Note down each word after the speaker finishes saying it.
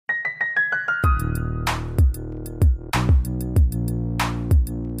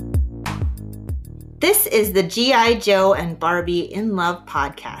This is the G.I. Joe and Barbie in Love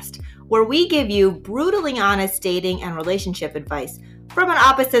podcast, where we give you brutally honest dating and relationship advice from an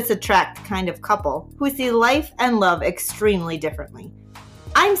opposites attract kind of couple who see life and love extremely differently.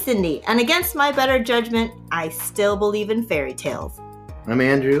 I'm Cyndi, and against my better judgment, I still believe in fairy tales. I'm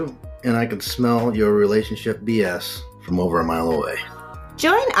Andrew, and I can smell your relationship BS from over a mile away.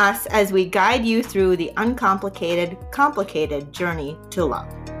 Join us as we guide you through the uncomplicated, complicated journey to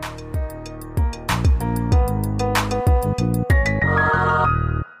love.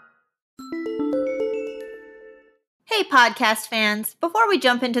 Hey podcast fans, before we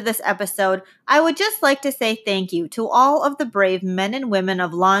jump into this episode, I would just like to say thank you to all of the brave men and women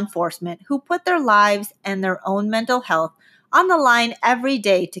of law enforcement who put their lives and their own mental health on the line every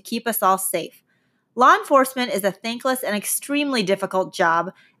day to keep us all safe. Law enforcement is a thankless and extremely difficult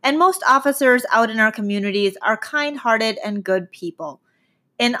job, and most officers out in our communities are kind-hearted and good people.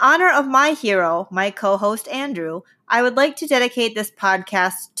 In honor of my hero, my co-host Andrew, I would like to dedicate this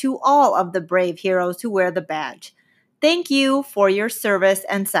podcast to all of the brave heroes who wear the badge. Thank you for your service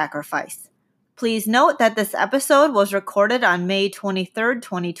and sacrifice. Please note that this episode was recorded on May 23rd,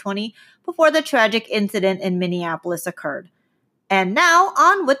 2020, before the tragic incident in Minneapolis occurred. And now,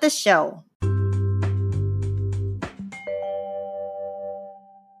 on with the show.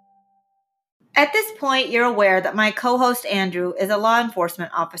 At this point, you're aware that my co-host Andrew is a law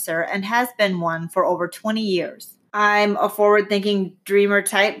enforcement officer and has been one for over 20 years. I'm a forward-thinking dreamer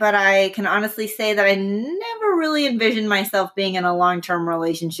type, but I can honestly say that I never really envisioned myself being in a long-term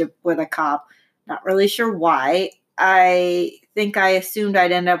relationship with a cop. Not really sure why. I think I assumed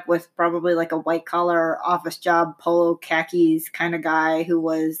I'd end up with probably like a white-collar office job, polo khakis kind of guy who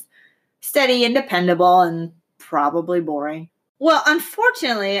was steady and dependable and probably boring. Well,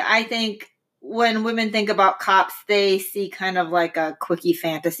 unfortunately, I think when women think about cops, they see kind of like a quickie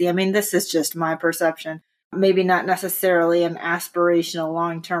fantasy. I mean, this is just my perception. Maybe not necessarily an aspirational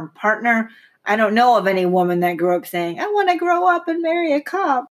long-term partner. I don't know of any woman that grew up saying, I want to grow up and marry a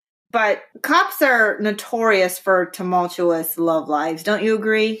cop. But cops are notorious for tumultuous love lives. Don't you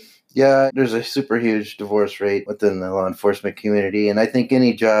agree? Yeah, there's a super huge divorce rate within the law enforcement community. And I think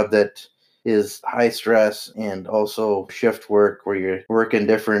any job that is high stress and also shift work where you're working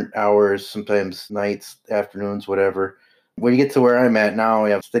different hours, sometimes nights, afternoons, whatever. When you get to where I'm at now, we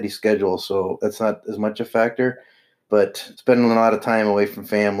have a steady schedule, so that's not as much a factor. But spending a lot of time away from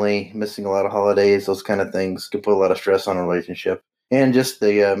family, missing a lot of holidays, those kind of things can put a lot of stress on a relationship. And just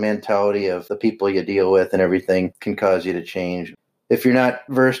the mentality of the people you deal with and everything can cause you to change. If you're not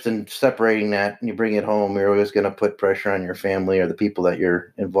versed in separating that and you bring it home, you're always going to put pressure on your family or the people that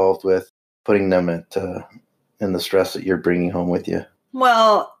you're involved with, putting them in the stress that you're bringing home with you.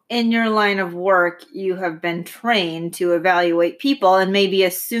 Well, in your line of work, you have been trained to evaluate people and maybe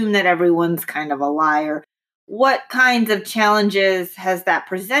assume that everyone's kind of a liar. What kinds of challenges has that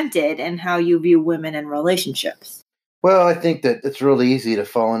presented in how you view women in relationships? Well, I think that it's really easy to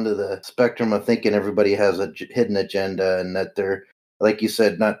fall into the spectrum of thinking everybody has a hidden agenda and that they're, like you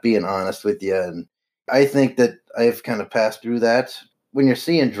said, not being honest with you. And I think that I've kind of passed through that. When you're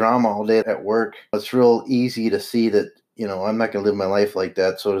seeing drama all day at work, it's real easy to see that, I'm not going to live my life like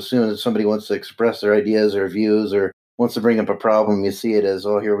that. So as soon as somebody wants to express their ideas or views or wants to bring up a problem, you see it as,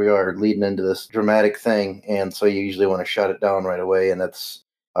 oh, here we are leading into this dramatic thing. And so you usually want to shut it down right away. And that's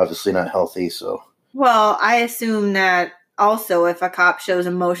obviously not healthy. So, well, I assume that also if a cop shows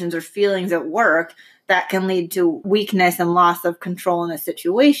emotions or feelings at work, that can lead to weakness and loss of control in a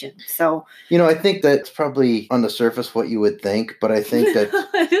situation. So, I think that's probably on the surface what you would think, but I think that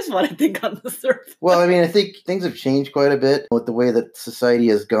it is what I think on the surface. Well, I mean, I think things have changed quite a bit with the way that society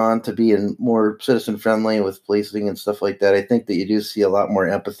has gone to being more citizen friendly with policing and stuff like that. I think that you do see a lot more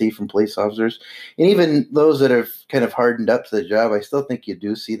empathy from police officers, and even those that have kind of hardened up to the job. I still think you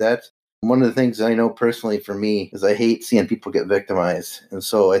do see that. One of the things I know personally for me is I hate seeing people get victimized. And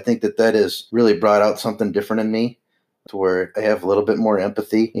so I think that has really brought out something different in me to where I have a little bit more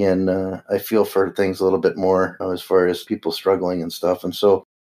empathy and I feel for things a little bit more as far as people struggling and stuff. And so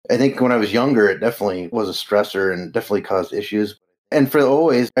I think when I was younger, it definitely was a stressor and definitely caused issues. And for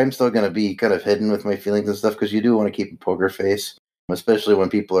always, I'm still going to be kind of hidden with my feelings and stuff because you do want to keep a poker face, especially when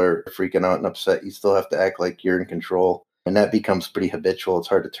people are freaking out and upset. You still have to act like you're in control. And that becomes pretty habitual. It's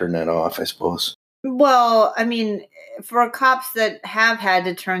hard to turn that off, I suppose. Well, I mean, for cops that have had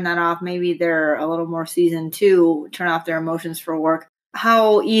to turn that off, maybe they're a little more seasoned to turn off their emotions for work.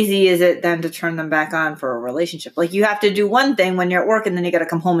 How easy is it then to turn them back on for a relationship? Like you have to do one thing when you're at work and then you got to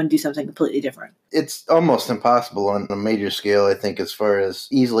come home and do something completely different. It's almost impossible on a major scale, I think, as far as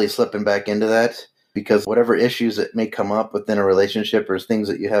easily slipping back into that. Because whatever issues that may come up within a relationship or things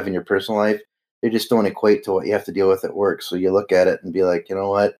that you have in your personal life, they just don't equate to what you have to deal with at work. So you look at it and be like, you know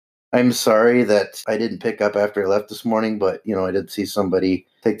what? I'm sorry that I didn't pick up after I left this morning, but I did see somebody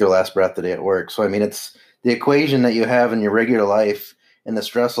take their last breath today at work. So I mean, it's the equation that you have in your regular life and the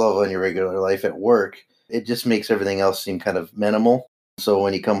stress level in your regular life at work. It just makes everything else seem kind of minimal. So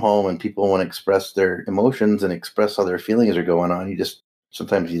when you come home and people want to express their emotions and express how their feelings are going on,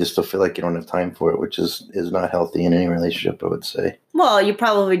 sometimes you just still feel like you don't have time for it, which is not healthy in any relationship, I would say. Well, you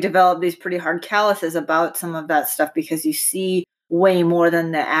probably develop these pretty hard calluses about some of that stuff because you see way more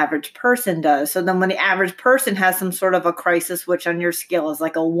than the average person does. So then when the average person has some sort of a crisis, which on your scale is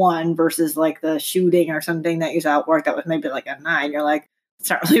like a 1 versus like the shooting or something that you saw at work that was maybe like a 9, you're like, it's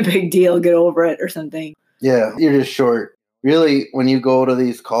not really a big deal, get over it or something. Yeah, you're just short. Really, when you go to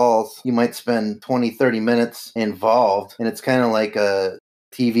these calls, you might spend 20, 30 minutes involved, and it's kind of like a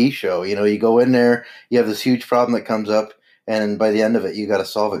TV show. You go in there, you have this huge problem that comes up, and by the end of it, you got to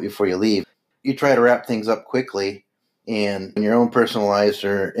solve it before you leave. You try to wrap things up quickly, and in your own personal lives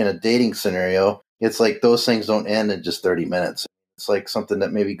or in a dating scenario, it's like those things don't end in just 30 minutes. It's like something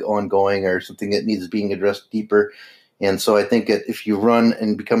that may be ongoing or something that needs being addressed deeper. And so I think that if you run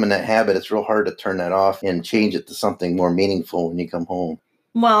and become in that habit, it's real hard to turn that off and change it to something more meaningful when you come home.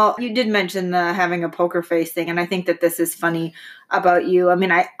 Well, you did mention the having a poker face thing, and I think that this is funny about you. I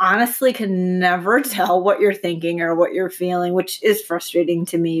mean, I honestly can never tell what you're thinking or what you're feeling, which is frustrating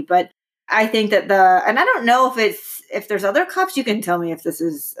to me. But I think that and I don't know if there's other cops, you can tell me if this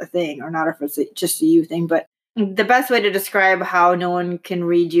is a thing or not, or if it's just a you thing. But the best way to describe how no one can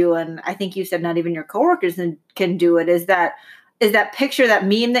read you, and I think you said not even your coworkers can do it, is that picture, that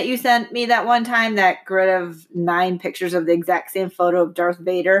meme that you sent me that one time, that grid of 9 pictures of the exact same photo of Darth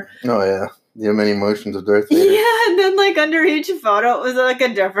Vader. Oh, yeah. The many emotions of Darth Vader. Yeah, and then like under each photo, it was like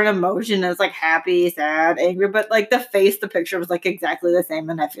a different emotion. It was like happy, sad, angry, but like the picture was like exactly the same,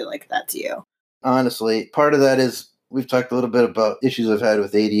 and I feel like that's you. Honestly, part of that is we've talked a little bit about issues I've had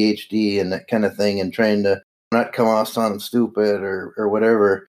with ADHD and that kind of thing, and trying to not come off sounding stupid or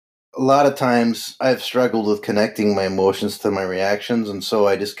whatever. A lot of times I've struggled with connecting my emotions to my reactions, and so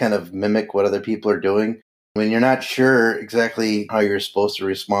I just kind of mimic what other people are doing. When you're not sure exactly how you're supposed to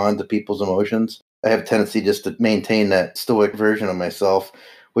respond to people's emotions, I have a tendency just to maintain that stoic version of myself,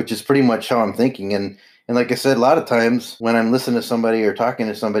 which is pretty much how I'm thinking. And like I said, a lot of times when I'm listening to somebody or talking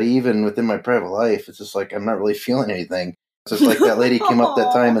to somebody, even within my private life, it's just like I'm not really feeling anything. So it's like that lady came up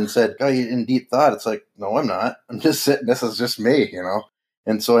that time and said, "Oh, you're in deep thought." It's like, no, I'm not. I'm just sitting. This is just me,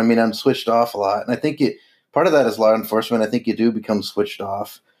 And so, I mean, I'm switched off a lot. And I think part of that is law enforcement. I think you do become switched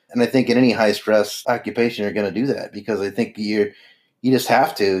off. And I think in any high stress occupation, you're going to do that because I think you just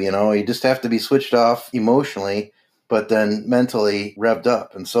have to, you just have to be switched off emotionally, but then mentally revved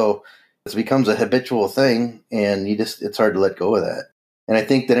up. And so it becomes a habitual thing, and it's hard to let go of that. And I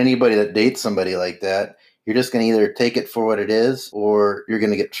think that anybody that dates somebody like that, you're just going to either take it for what it is, or you're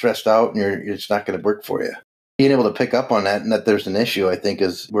going to get stressed out and you're just not going to work for you. Being able to pick up on that and that there's an issue, I think,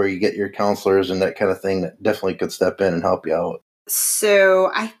 is where you get your counselors and that kind of thing that definitely could step in and help you out.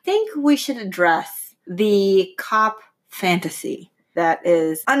 So I think we should address the cop fantasy that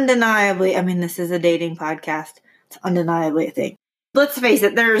is undeniably, I mean, this is a dating podcast. It's undeniably a thing. Let's face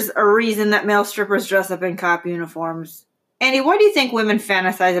it, there's a reason that male strippers dress up in cop uniforms. Andy, why do you think women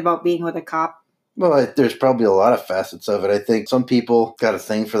fantasize about being with a cop? Well, there's probably a lot of facets of it. I think some people got a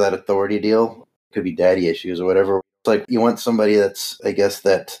thing for that authority deal. Could be daddy issues or whatever. It's like you want somebody that's, I guess,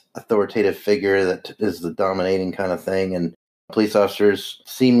 that authoritative figure that is the dominating kind of thing. And police officers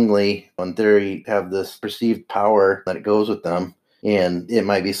seemingly, in theory, have this perceived power that goes with them. And it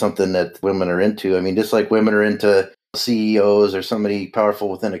might be something that women are into. I mean, just like women are into CEOs or somebody powerful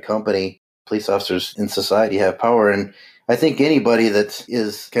within a company, police officers in society have power. And I think anybody that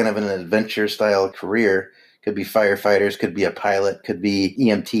is kind of in an adventure style career, could be firefighters, could be a pilot, could be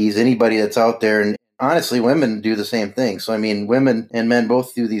EMTs, anybody that's out there. And honestly, women do the same thing. So, I mean, women and men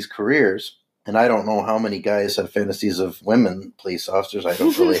both do these careers. And I don't know how many guys have fantasies of women police officers. I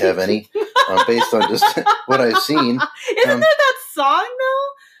don't really have any, based on just what I've seen. Isn't there that song,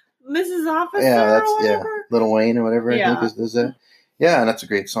 though? Mrs. Officer or whatever? Little Wayne or whatever, yeah. I think is that. Yeah, and that's a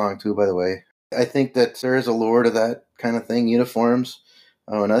great song, too, by the way. I think that there is a lure to that kind of thing, uniforms.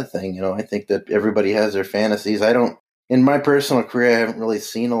 Oh, another thing, I think that everybody has their fantasies. In my personal career, I haven't really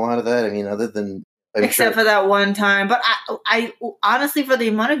seen a lot of that. I mean, other than... Except for that one time. But I honestly, for the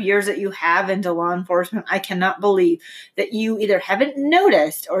amount of years that you have into law enforcement, I cannot believe that you either haven't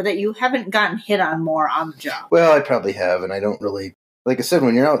noticed or that you haven't gotten hit on more on the job. Well, I probably have, and I don't really... Like I said,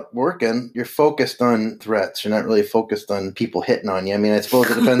 when you're out working, you're focused on threats. You're not really focused on people hitting on you. I mean, I suppose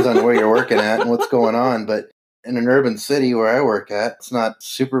it depends on where you're working at and what's going on, but in an urban city where I work at, it's not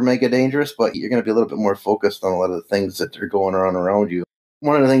super mega dangerous, but you're going to be a little bit more focused on a lot of the things that are going on around you.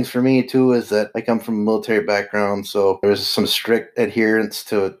 One of the things for me, too, is that I come from a military background, so there's some strict adherence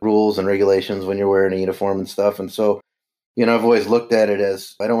to rules and regulations when you're wearing a uniform and stuff. And so, I've always looked at it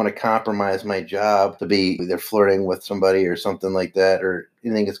as I don't want to compromise my job to be either flirting with somebody or something like that, or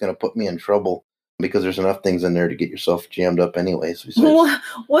anything that's going to put me in trouble, because there's enough things in there to get yourself jammed up anyways.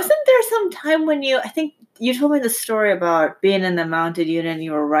 Wasn't there some time when I think you told me the story about being in the mounted unit and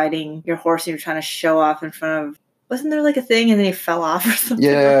you were riding your horse and you were trying to show off in front of, wasn't there like a thing and then you fell off or something?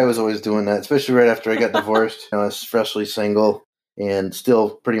 Yeah, I was always doing that, especially right after I got divorced. I was freshly single and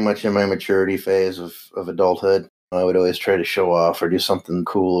still pretty much in my maturity phase of adulthood. I would always try to show off or do something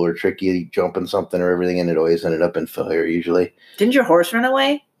cool or tricky, jumping something or everything, and it always ended up in failure usually. Didn't your horse run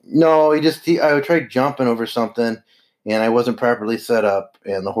away? No, I would try jumping over something, and I wasn't properly set up,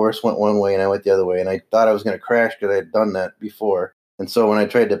 and the horse went one way and I went the other way, and I thought I was going to crash because I had done that before. And so when I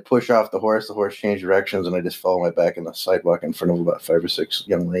tried to push off the horse changed directions, and I just fell on my back in the sidewalk in front of about 5 or 6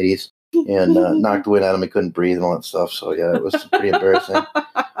 young ladies and knocked the wind out of me, couldn't breathe and all that stuff. So, yeah, it was pretty embarrassing.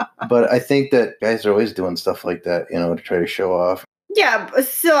 But I think that guys are always doing stuff like that, to try to show off. Yeah,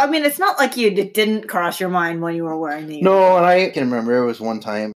 so, I mean, it's not like it didn't cross your mind when you were wearing the uniform. No, and I can remember there was one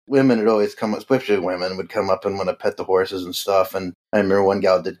time women would always come up, especially women would come up and want to pet the horses and stuff. And I remember one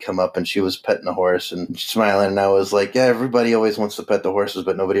gal did come up and she was petting the horse and smiling. And I was like, yeah, everybody always wants to pet the horses,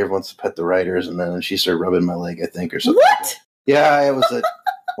 but nobody ever wants to pet the riders. And then she started rubbing my leg, I think, or something. What? Like yeah, it was a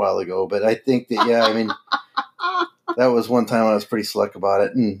while ago. But I think that, yeah, I mean, that was one time I was pretty slick about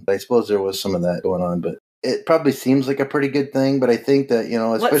it. And I suppose there was some of that going on. But it probably seems like a pretty good thing, but I think that,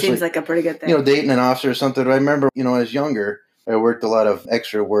 especially... What seems like a pretty good thing? Dating an officer or something. I remember, I was younger, I worked a lot of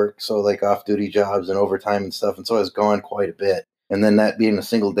extra work, so like off-duty jobs and overtime and stuff, and so I was gone quite a bit. And then that being a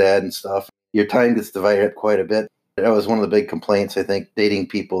single dad and stuff, your time gets divided up quite a bit. That was one of the big complaints, I think, dating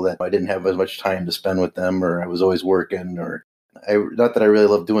people that I didn't have as much time to spend with them, or I was always working, or... not that I really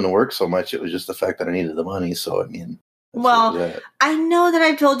loved doing the work so much, it was just the fact that I needed the money, so I mean... Well, I know that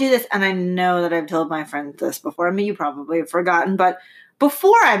I've told you this, and I know that I've told my friends this before. I mean, you probably have forgotten, but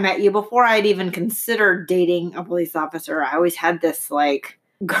before I met you, before I'd even considered dating a police officer, I always had this, like,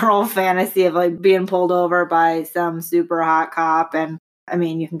 girl fantasy of, like, being pulled over by some super hot cop, and, I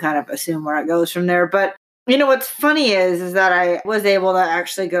mean, you can kind of assume where it goes from there, but what's funny is that I was able to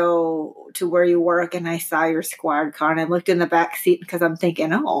actually go to where you work and I saw your squad car and I looked in the back seat because I'm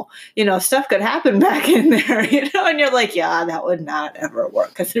thinking, stuff could happen back in there, and you're like, yeah, that would not ever work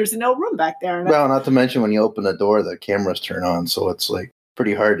because there's no room back there. Well, not to mention when you open the door, the cameras turn on, so it's like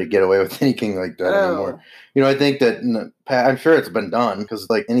pretty hard to get away with anything like that anymore. I think that I'm sure it's been done because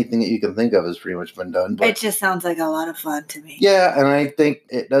like anything that you can think of has pretty much been done. But it just sounds like a lot of fun to me. Yeah, and I think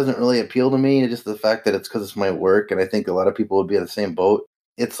it doesn't really appeal to me. It's just the fact that it's because it's my work, and I think a lot of people would be in the same boat.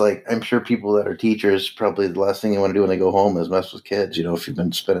 It's like I'm sure people that are teachers probably the last thing you want to do when they go home is mess with kids. If you've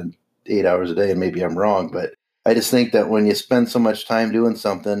been spending 8 hours a day, and maybe I'm wrong, but I just think that when you spend so much time doing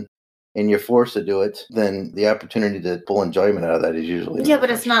something and you're forced to do it, then the opportunity to pull enjoyment out of that is usually... Yeah, but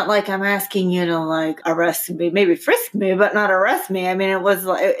it's not like I'm asking you to, like, arrest me, maybe frisk me, but not arrest me. I mean, it was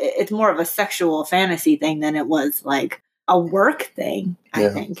like, it's more of a sexual fantasy thing than it was, like, a work thing, I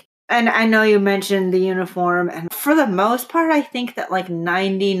think. And I know you mentioned the uniform, and for the most part, I think that, like,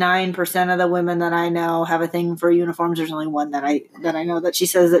 99% of the women that I know have a thing for uniforms. There's only one that I know that she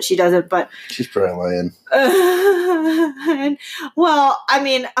says that she doesn't, but... She's probably lying. Well, I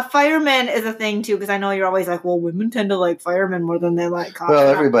mean, a fireman is a thing, too, because I know you're always like, well, women tend to like firemen more than they like cops. Well,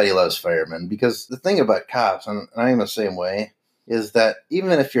 everybody loves firemen, because the thing about cops, and I'm the same way, is that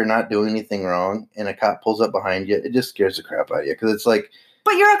even if you're not doing anything wrong and a cop pulls up behind you, it just scares the crap out of you, because it's like...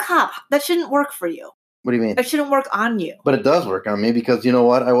 But you're a cop. That shouldn't work for you. What do you mean? It shouldn't work on you. But it does work on me because, you know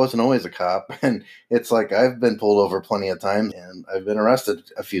what? I wasn't always a cop. And it's like I've been pulled over plenty of times and I've been arrested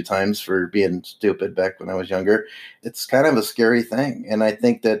a few times for being stupid back when I was younger. It's kind of a scary thing. And I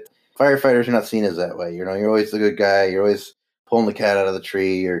think that firefighters are not seen as that way. You're always the good guy. You're always pulling the cat out of the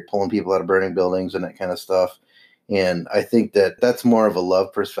tree. You're pulling people out of burning buildings and that kind of stuff. And I think that that's more of a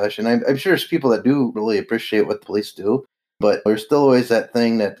love profession. I'm sure there's people that do really appreciate what the police do. But there's still always that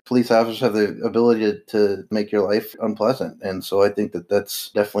thing that police officers have the ability to make your life unpleasant. And so I think that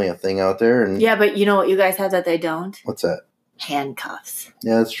that's definitely a thing out there. And yeah, but you know what you guys have that they don't? What's that? Handcuffs.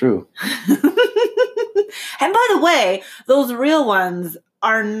 Yeah, that's true. And by the way, those real ones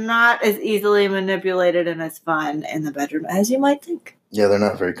are not as easily manipulated and as fun in the bedroom as you might think. Yeah, they're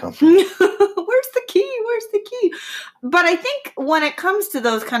not very comfortable. Where's the key? Where's the key? But I think when it comes to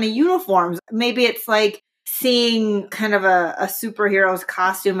those kind of uniforms, maybe it's like seeing kind of a superhero's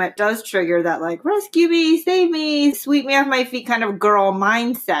costume, it does trigger that like, rescue me, save me, sweep me off my feet kind of girl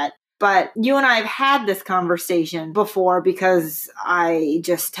mindset. But you and I have had this conversation before because I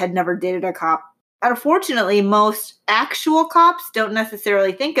just had never dated a cop. Unfortunately, most actual cops don't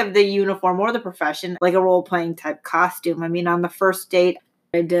necessarily think of the uniform or the profession like a role-playing type costume. I mean, on the first date,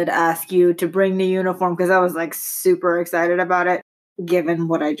 I did ask you to bring the uniform because I was like super excited about it, given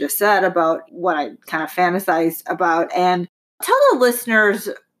what I just said about what I kind of fantasized about. And tell the listeners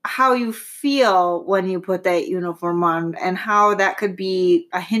how you feel when you put that uniform on and how that could be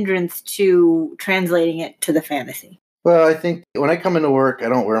a hindrance to translating it to the fantasy. Well, I think when I come into work, I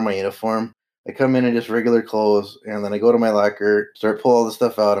don't wear my uniform. I come in just regular clothes, and then I go to my locker, start pull all the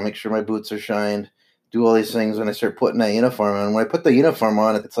stuff out, and make sure my boots are shined, do all these things, and I start putting that uniform on. When I put the uniform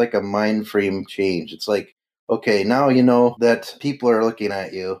on, it's like a mind frame change. It's like, okay, now you know that people are looking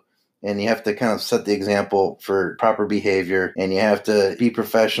at you, and you have to kind of set the example for proper behavior, and you have to be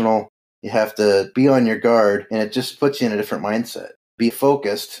professional. You have to be on your guard, and it just puts you in a different mindset. Be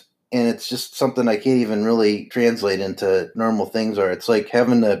focused. And it's just something I can't even really translate into normal things. Or it's like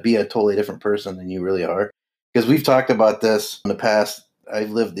having to be a totally different person than you really are. Because we've talked about this in the past.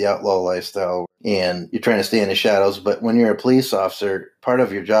 I've lived the outlaw lifestyle and you're trying to stay in the shadows. But when you're a police officer, part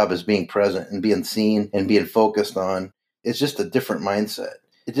of your job is being present and being seen and being focused on. It's just a different mindset.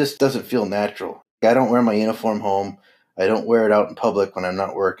 It just doesn't feel natural. I don't wear my uniform home. I don't wear it out in public when I'm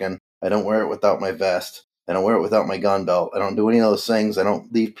not working. I don't wear it without my vest. I don't wear it without my gun belt. I don't do any of those things. I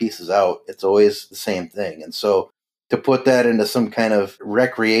don't leave pieces out. It's always the same thing. And so to put that into some kind of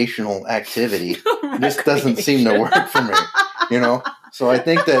recreational activity just doesn't seem to work for me, you know? So I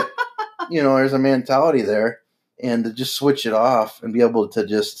think that, you know, there's a mentality there, and to just switch it off and be able to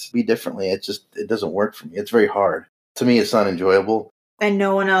just be differently, it doesn't work for me. It's very hard. To me, it's not enjoyable. And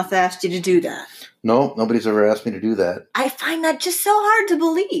no one else asked you to do that? No, nobody's ever asked me to do that. I find that just so hard to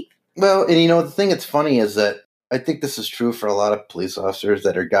believe. Well, and you know, the thing that's funny is that I think this is true for a lot of police officers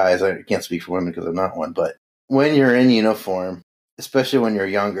that are guys. I can't speak for women because I'm not one, but when you're in uniform, especially when you're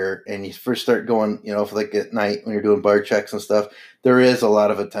younger and you first start going, you know, for like at night when you're doing bar checks and stuff, there is a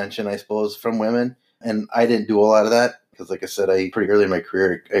lot of attention, I suppose, from women. And I didn't do a lot of that because, like I said, pretty early in my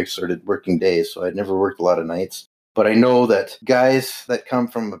career, I started working days, so I'd never worked a lot of nights. But I know that guys that come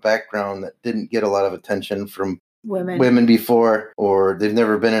from a background that didn't get a lot of attention from women before, or they've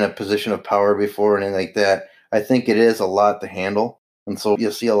never been in a position of power before or anything like that, I think it is a lot to handle. And so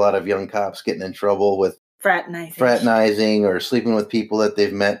you'll see a lot of young cops getting in trouble with fraternizing or sleeping with people that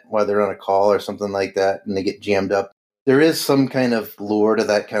they've met while they're on a call or something like that, and they get jammed up. There is some kind of lure to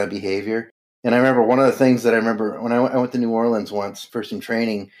that kind of behavior. And I remember one of the things that I remember when I went to New Orleans once for some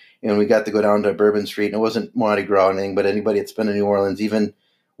training, and we got to go down to Bourbon Street, and it wasn't Mardi Gras or anything, but anybody that's been to New Orleans, even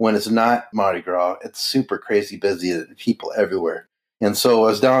when it's not Mardi Gras, it's super crazy busy, people everywhere. And so I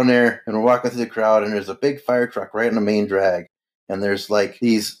was down there, and we're walking through the crowd, and there's a big fire truck right in the main drag. And there's like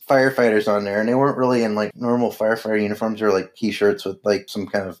these firefighters on there, and they weren't really in like normal firefighter uniforms. They were like t-shirts with like some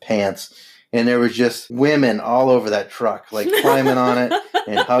kind of pants. And there was just women all over that truck, like climbing on it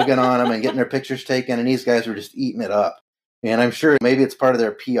and hugging on them and getting their pictures taken. And these guys were just eating it up. And I'm sure maybe it's part of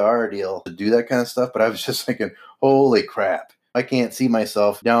their PR deal to do that kind of stuff. But I was just thinking, holy crap. I can't see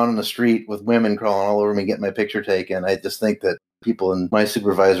myself down on the street with women crawling all over me, getting my picture taken. I just think that people in my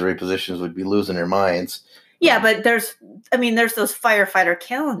supervisory positions would be losing their minds. Yeah, but there's those firefighter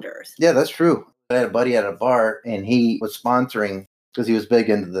calendars. Yeah, that's true. I had a buddy at a bar, and he was sponsoring, because he was big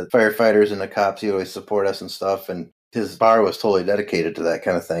into the firefighters and the cops. He always support us and stuff. And his bar was totally dedicated to that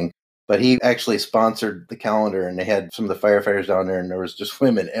kind of thing. But he actually sponsored the calendar, and they had some of the firefighters down there, and there was just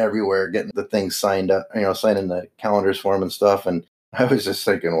women everywhere getting the things signed up, signing the calendars for them and stuff. And I was just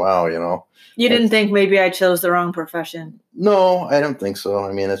thinking, wow, You didn't think maybe I chose the wrong profession? No, I don't think so.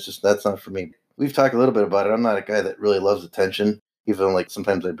 I mean, that's not for me. We've talked a little bit about it. I'm not a guy that really loves attention, even like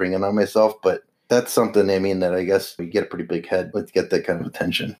sometimes I bring it on myself, but that's something, that I guess we get a pretty big head to get that kind of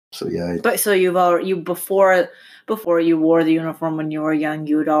attention. So yeah. But so before you wore the uniform when you were young,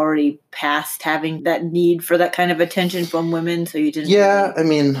 you had already passed having that need for that kind of attention from women, so you didn't. Yeah, I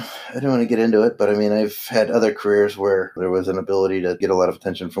don't want to get into it, but I've had other careers where there was an ability to get a lot of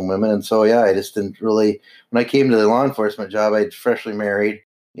attention from women, and so yeah, I just didn't really. When I came to the law enforcement job, I'd freshly married,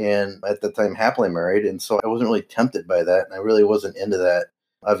 and at the time happily married, and so I wasn't really tempted by that, and I really wasn't into that.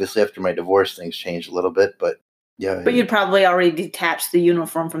 Obviously, after my divorce, things changed a little bit, but yeah. But you'd probably already detached the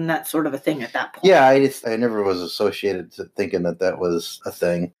uniform from that sort of a thing at that point. Yeah, I never was associated to thinking that was a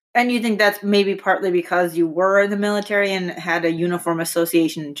thing. And you think that's maybe partly because you were in the military and had a uniform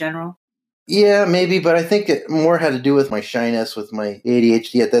association in general? Yeah, maybe, but I think it more had to do with my shyness, with my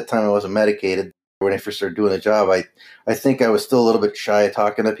ADHD. At that time, I wasn't medicated. when I first started doing the job, I think I was still a little bit shy of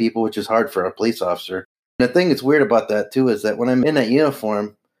talking to people, which is hard for a police officer. And the thing that's weird about that too is that when I'm in that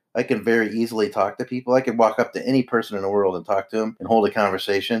uniform, I can very easily talk to people. I could walk up to any person in the world and talk to them and hold a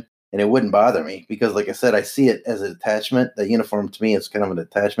conversation, and it wouldn't bother me because, like I said, I see it as an attachment. The uniform to me is kind of an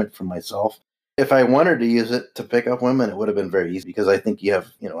attachment from myself. If I wanted to use it to pick up women, it would have been very easy because I think you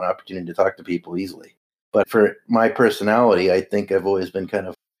have, an opportunity to talk to people easily. But for my personality, I think I've always been kind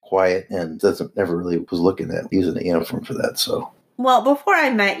of quiet and never really was looking at using the uniform for that. So, well, before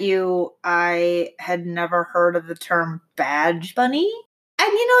I met you, I had never heard of the term badge bunny. And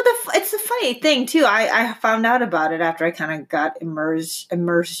it's a funny thing too. I found out about it after I kind of got immersed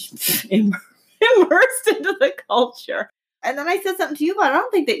into the culture. And then I said something to you about it. I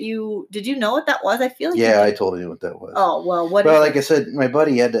don't think that did you know what that was? I feel like yeah, I totally knew what that was. Oh, well, like I said, my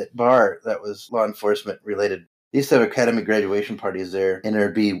buddy had that bar that was law enforcement related. They used to have academy graduation parties there, and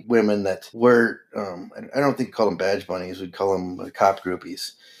there'd be women that were, I don't think we call them badge bunnies, we'd call them cop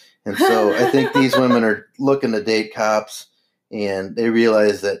groupies. And so I think these women are looking to date cops, and they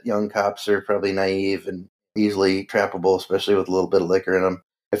realize that young cops are probably naive and easily trappable, especially with a little bit of liquor in them.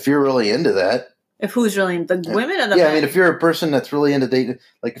 If you're really into that. If who's really into the women or the men? Yeah, I mean, if you're a person that's really into dating,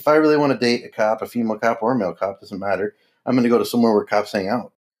 like if I really want to date a cop, a female cop or a male cop, doesn't matter. I'm going to go to somewhere where cops hang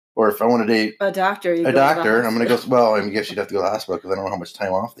out. Or if I want to date a doctor, I'm going to go. Well, I guess you'd have to go to the hospital because I don't know how much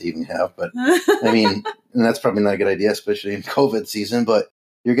time off they even have. But I mean, and that's probably not a good idea, especially in COVID season. But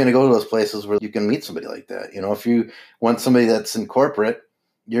you're going to go to those places where you can meet somebody like that. If you want somebody that's in corporate,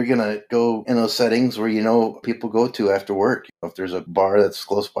 you're going to go in those settings where people go to after work. If there's a bar that's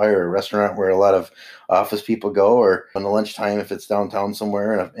close by or a restaurant where a lot of office people go, or on the lunchtime if it's downtown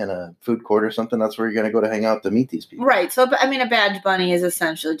somewhere in a food court or something, that's where you're going to go to hang out to meet these people. Right. So, I mean, a badge bunny is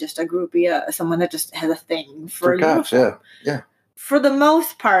essentially just a groupie, someone that just has a thing for cops. Yeah. For the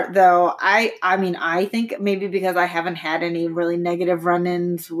most part, though, I think maybe because I haven't had any really negative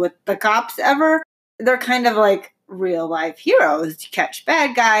run-ins with the cops ever, they're kind of like real life heroes. You catch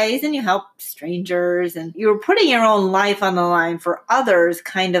bad guys and you help strangers, and you're putting your own life on the line for others,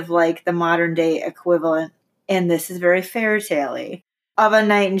 kind of like the modern day equivalent. And this is very fairy tale-y of a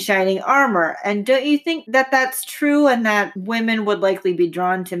knight in shining armor. And don't you think that that's true and that women would likely be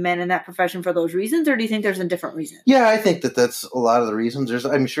drawn to men in that profession for those reasons? Or do you think there's a different reason? Yeah, I think that that's a lot of the reasons.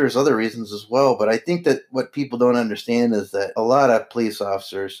 I'm sure there's other reasons as well. But I think that what people don't understand is that a lot of police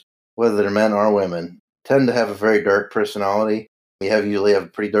officers, whether they're men or women, tend to have a very dark personality. Usually have a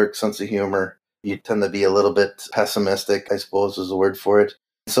pretty dark sense of humor. You tend to be a little bit pessimistic, I suppose is the word for it.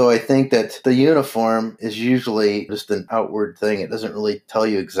 So I think that the uniform is usually just an outward thing. It doesn't really tell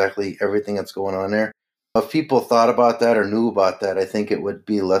you exactly everything that's going on there. If people thought about that or knew about that, I think it would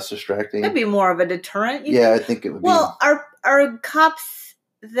be less distracting. It'd be more of a deterrent. I think it would be. Well, are cops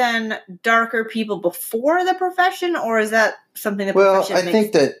then darker people before the profession, or is that something the profession makes? I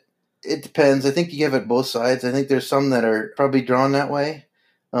think that it depends. I think you give it both sides. I think there's some that are probably drawn that way.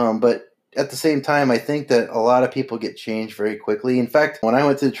 But at the same time, I think that a lot of people get changed very quickly. In fact, when I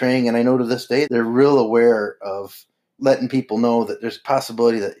went to the training, and I know to this day, they're real aware of letting people know that there's a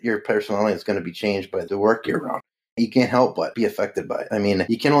possibility that your personality is going to be changed by the work you're around. You can't help but be affected by it. I mean,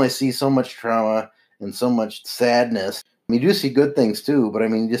 you can only see so much trauma and so much sadness. I mean, you do see good things too, but I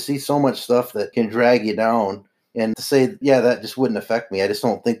mean, you see so much stuff that can drag you down. And to say, that just wouldn't affect me, I just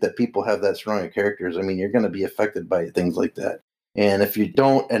don't think that people have that strong of characters. I mean, you're going to be affected by things like that. And if you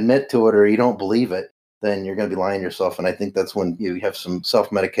don't admit to it or you don't believe it, then you're going to be lying to yourself. And I think that's when you have some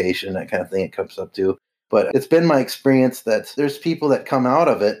self-medication, that kind of thing it comes up to. But it's been my experience that there's people that come out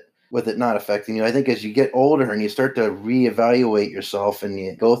of it with it not affecting you. I think as you get older and you start to reevaluate yourself and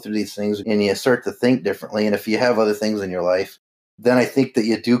you go through these things and you start to think differently, and if you have other things in your life, then I think that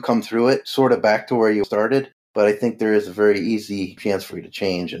you do come through it sort of back to where you started. But I think there is a very easy chance for you to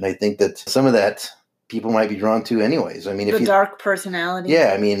change. And I think that some of that people might be drawn to anyways. I mean, if the dark personality.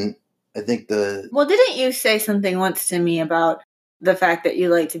 Yeah, I mean, I think Well, didn't you say something once to me about the fact that you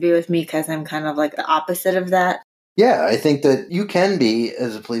like to be with me because I'm kind of like the opposite of that? Yeah, I think that you can be,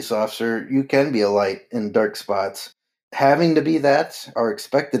 as a police officer, you can be a light in dark spots. Having to be that or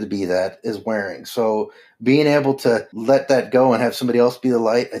expected to be that is wearing. So being able to let that go and have somebody else be the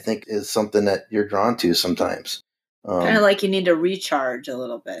light, I think, is something that you're drawn to sometimes. Kind of like you need to recharge a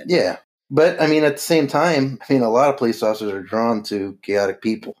little bit. Yeah. But, I mean, at the same time, I mean, a lot of police officers are drawn to chaotic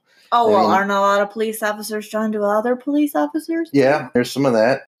people. Oh, aren't a lot of police officers drawn to other police officers? Yeah, there's some of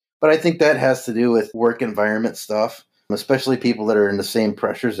that. But I think that has to do with work environment stuff, especially people that are in the same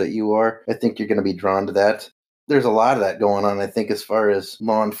pressures that you are. I think you're going to be drawn to that. There's a lot of that going on, I think, as far as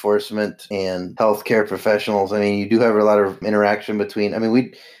law enforcement and healthcare professionals. I mean, you do have a lot of interaction between,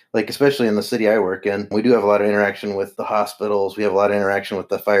 like especially in the city I work in, we do have a lot of interaction with the hospitals. We have a lot of interaction with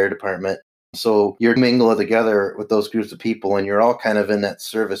the fire department. So you're mingled together with those groups of people, and you're all kind of in that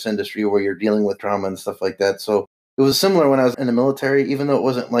service industry where you're dealing with trauma and stuff like that. So it was similar when I was in the military, even though it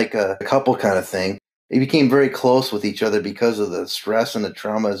wasn't like a couple kind of thing. It became very close with each other because of the stress and the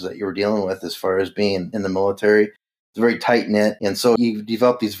traumas that you were dealing with as far as being in the military. It's very tight knit. And so you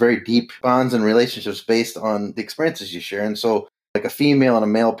develop these very deep bonds and relationships based on the experiences you share. And so, like a female and a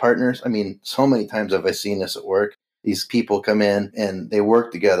male partners, I mean, so many times have I seen this at work. These people come in and they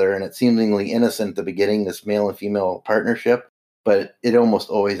work together, and it's seemingly innocent at the beginning, this male and female partnership, but it almost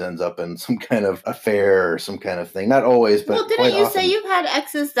always ends up in some kind of affair or some kind of thing. Not always, but well, didn't you say you've had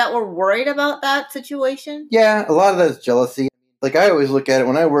exes that were worried about that situation? Yeah, a lot of that is jealousy. Like I always look at it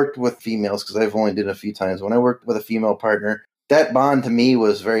when I worked with females, because I've only did it a few times. When I worked with a female partner, that bond to me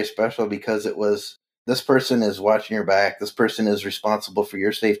was very special because it was, this person is watching your back. This person is responsible for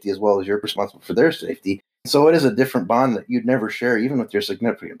your safety as well as you're responsible for their safety. So it is a different bond that you'd never share, even with your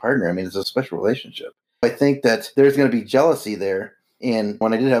significant partner. I mean, it's a special relationship. I think that there's going to be jealousy there. And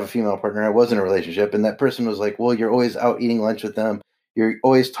when I did have a female partner, I was in a relationship, and that person was like, well, you're always out eating lunch with them. You're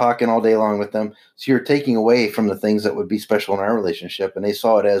always talking all day long with them. So you're taking away from the things that would be special in our relationship. And they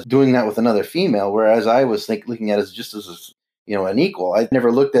saw it as doing that with another female, whereas I was looking at it as just as an equal. I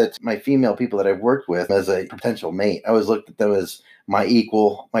never looked at my female people that I've worked with as a potential mate. I always looked at them as my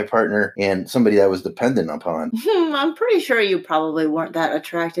equal, my partner, and somebody that I was dependent upon. I'm pretty sure you probably weren't that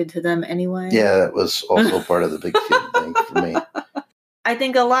attracted to them anyway. Yeah, that was also part of the big thing for me. I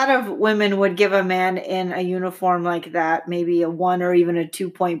think a lot of women would give a man in a uniform like that maybe a 1 or even a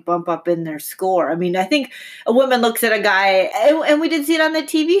 2-point bump up in their score. I mean, I think a woman looks at a guy, and we did see it on the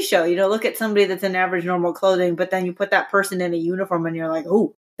TV show, look at somebody that's in average normal clothing, but then you put that person in a uniform and you're like,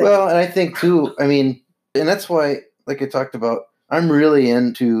 oh. Well, and I think too, I mean, and that's why, like I talked about, I'm really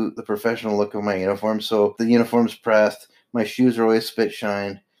into the professional look of my uniform. So the uniform's pressed, my shoes are always spit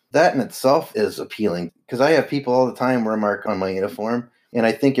shine. That in itself is appealing because I have people all the time remark on my uniform, and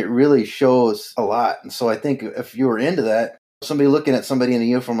I think it really shows a lot. And so I think if you were into that, somebody looking at somebody in a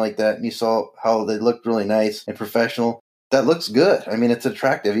uniform like that and you saw how they looked really nice and professional, that looks good. I mean, it's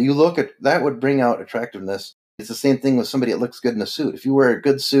attractive. You look at that would bring out attractiveness. It's the same thing with somebody that looks good in a suit. If you wear a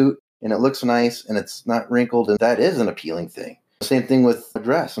good suit and it looks nice and it's not wrinkled, and that is an appealing thing. Same thing with a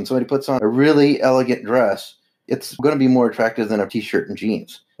dress. When somebody puts on a really elegant dress, it's going to be more attractive than a t-shirt and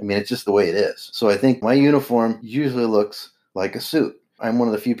jeans. I mean, it's just the way it is. So I think my uniform usually looks like a suit. I'm one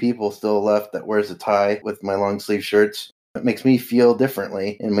of the few people still left that wears a tie with my long sleeve shirts. It makes me feel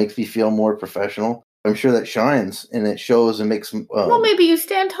differently and makes me feel more professional. I'm sure that shines and it shows and makes... well, maybe you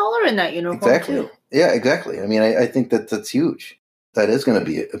stand taller in that uniform too. Yeah, exactly. I mean, I think that's huge. That is going to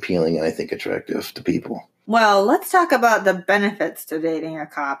be appealing and I think attractive to people. Well, let's talk about the benefits to dating a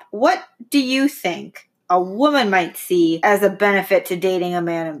cop. What do you think a woman might see as a benefit to dating a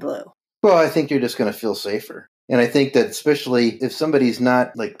man in blue? Well, I think you're just going to feel safer. And I think that especially if somebody's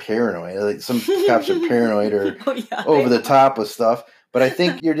not like paranoid, like some cops are paranoid or over the top with stuff. But I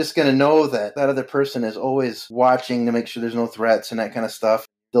think you're just going to know that that other person is always watching to make sure there's no threats and that kind of stuff.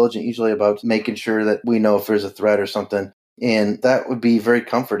 Diligent usually about making sure that we know if there's a threat or something. And that would be very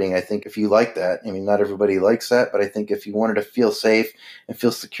comforting, I think, if you like that. I mean, not everybody likes that, but I think if you wanted to feel safe and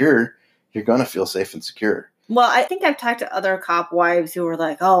feel secure, you're going to feel safe and secure. Well, I think I've talked to other cop wives who were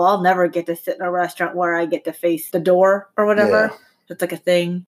like, oh, I'll never get to sit in a restaurant where I get to face the door or whatever. Yeah. That's like a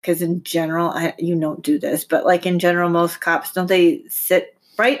thing. Because in general, you don't do this, but like in general, most cops, don't they sit,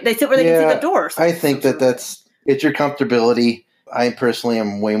 right? They sit where they can see the door. I think it's your comfortability. I personally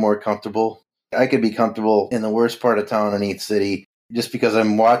am way more comfortable. I could be comfortable in the worst part of town in each city just because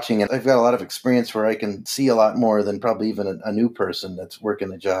I'm watching it. I've got a lot of experience where I can see a lot more than probably even a new person that's working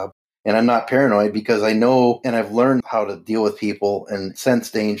the job. And I'm not paranoid because I know and I've learned how to deal with people and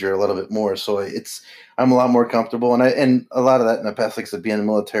sense danger a little bit more. So I'm a lot more comfortable. And a lot of that in the past, like I said, being in the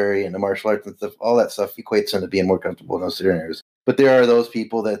military and the martial arts and stuff, all that stuff equates into being more comfortable in those scenarios. But there are those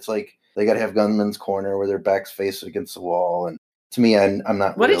people that's like, they got to have gunman's corner where their back's faced against the wall. And to me, I'm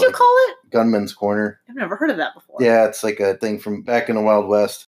not. What did you call it? Gunman's corner. I've never heard of that before. Yeah, it's like a thing from back in the Wild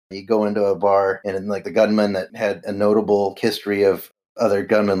West. You go into a bar and like the gunman that had a notable history of other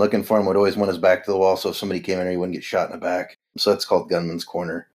gunmen looking for him would always want his back to the wall, so if somebody came in there, he wouldn't get shot in the back. So that's called gunman's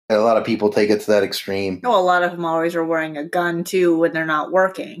corner. And a lot of people take it to that extreme. Oh, a lot of them always are wearing a gun, too, when they're not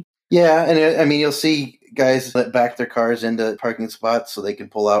working. Yeah, and I mean, you'll see guys that back their cars into parking spots so they can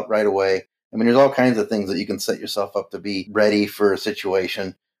pull out right away. I mean, there's all kinds of things that you can set yourself up to be ready for a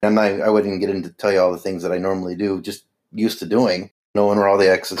situation. And I wouldn't get into tell you all the things that I normally do, just used to doing. Knowing where all the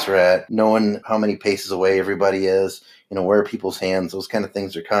exits are at, knowing how many paces away everybody is, where are people's hands? Those kind of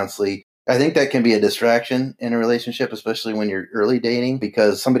things are constantly. I think that can be a distraction in a relationship, especially when you're early dating,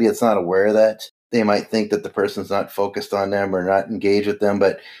 because somebody that's not aware of that, they might think that the person's not focused on them or not engaged with them.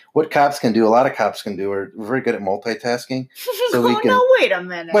 But what cops can do, a lot of cops can do, are very good at multitasking. So we can. No, wait a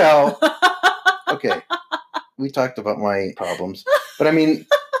minute. Well, okay. We talked about my problems, but I mean,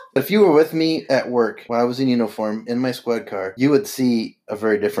 if you were with me at work while I was in uniform in my squad car, you would see a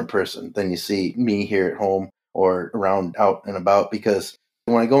very different person than you see me here at home or around out and about, because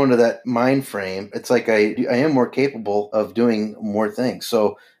when I go into that mind frame, it's like I am more capable of doing more things.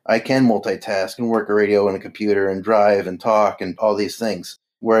 So I can multitask and work a radio and a computer and drive and talk and all these things,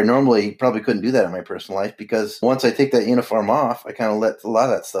 where I normally probably couldn't do that in my personal life, because once I take that uniform off, I kind of let a lot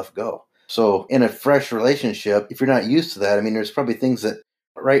of that stuff go. So in a fresh relationship, if you're not used to that, I mean, there's probably things that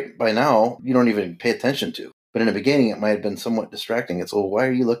right by now you don't even pay attention to. But in the beginning, it might have been somewhat distracting. It's, well, why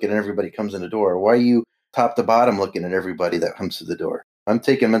are you looking at everybody comes in the door? Why are you top to bottom looking at everybody that comes to the door? I'm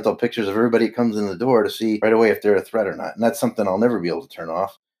taking mental pictures of everybody that comes in the door to see right away if they're a threat or not. And that's something I'll never be able to turn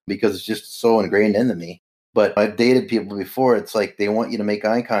off because it's just so ingrained into me. But I've dated people before. It's like they want you to make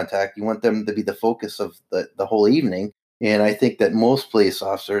eye contact. You want them to be the focus of the whole evening. And I think that most police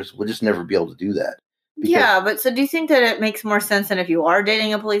officers will just never be able to do that. Yeah, but so do you think that it makes more sense than if you are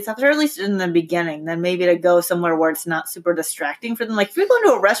dating a police officer, at least in the beginning, than maybe to go somewhere where it's not super distracting for them? Like if you're going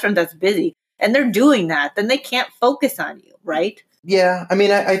to a restaurant that's busy and they're doing that, then they can't focus on you, right? Yeah, I mean,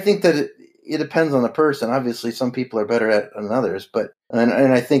 I think that it depends on the person. Obviously, some people are better at it than others, but and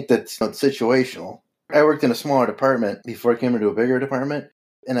I think that's it's situational. I worked in a smaller department before I came into a bigger department.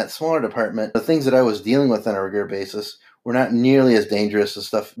 In that smaller department, the things that I was dealing with on a regular basis were not nearly as dangerous as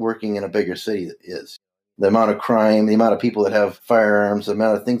stuff working in a bigger city is. The amount of crime, the amount of people that have firearms, the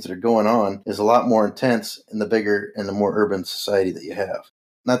amount of things that are going on is a lot more intense in the bigger and the more urban society that you have.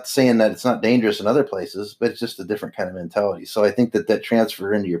 Not saying that it's not dangerous in other places, but it's just a different kind of mentality. So I think that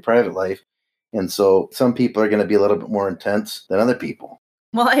transfer into your private life. And so some people are going to be a little bit more intense than other people.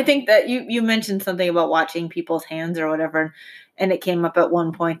 Well, I think that you mentioned something about watching people's hands or whatever, and it came up at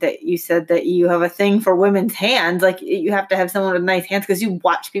one point that you said that you have a thing for women's hands. Like you have to have someone with nice hands because you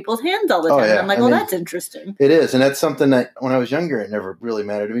watch people's hands all the time. Oh, yeah. I'm like, well, that's interesting. It is. And that's something that when I was younger, it never really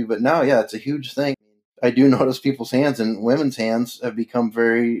mattered to me. But now, yeah, it's a huge thing. I do notice people's hands, and women's hands have become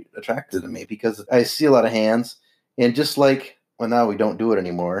very attractive to me because I see a lot of hands. And just like, well, now we don't do it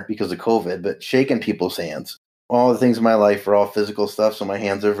anymore because of COVID, but shaking people's hands. All the things in my life are all physical stuff, so my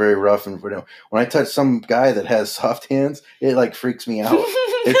hands are very rough. And when I touch some guy that has soft hands, it like freaks me out.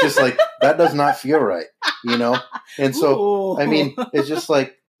 It's just like, that does not feel right, And so, I mean, it's just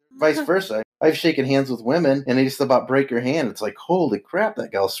like vice versa. I've shaken hands with women, and they just about break your hand. It's like, holy crap,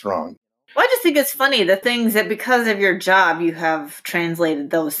 that gal's strong. Well, I just think it's funny, the things that because of your job, you have translated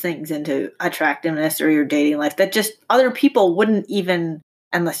those things into attractiveness or your dating life that just other people wouldn't even,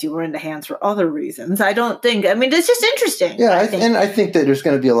 unless you were into hands for other reasons. I don't think, I mean, it's just interesting. Yeah, I think that there's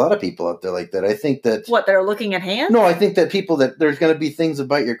going to be a lot of people out there like that. I think that... What, they're looking at hands? No, I think that there's going to be things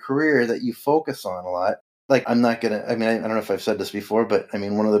about your career that you focus on a lot. Like, I'm not going to, I mean, I don't know if I've said this before, but I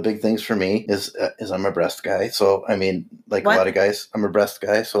mean, one of the big things for me is I'm a breast guy. So, I mean, like what? A lot of guys, I'm a breast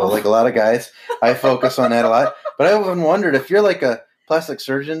guy. So like a lot of guys, I focus on that a lot. But I often wondered if you're like a plastic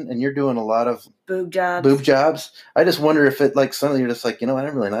surgeon and you're doing a lot of boob jobs. I just wonder if it like suddenly you're just like, I'm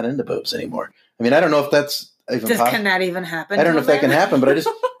really not into boobs anymore. I mean, I don't know if that's even possible. Can that even happen? I don't know if that can happen, but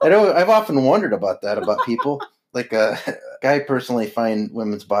I've often wondered about that, about people. Like I personally find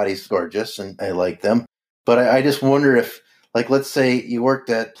women's bodies gorgeous and I like them. But I just wonder if, like, let's say you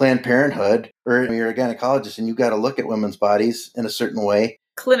worked at Planned Parenthood or you're a gynecologist and you got to look at women's bodies in a certain way.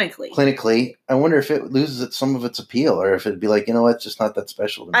 Clinically, I wonder if it loses some of its appeal, or if it'd be like, it's just not that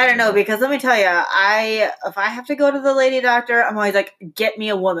special to me. I don't know, because let me tell you, if I have to go to the lady doctor, I'm always like, get me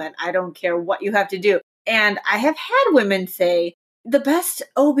a woman. I don't care what you have to do. And I have had women say, the best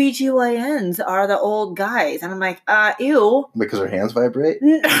OBGYNs are the old guys. And I'm like, ew. Because their hands vibrate?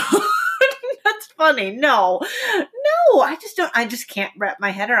 No. That's funny. No, I just can't wrap my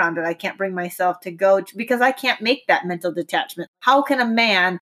head around it. I can't bring myself to go because I can't make that mental detachment. How can a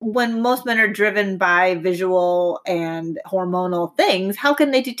man, when most men are driven by visual and hormonal things, how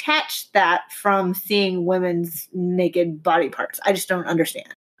can they detach that from seeing women's naked body parts? I just don't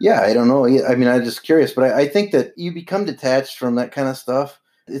understand. Yeah, I don't know. I mean, I'm just curious, but I think that you become detached from that kind of stuff.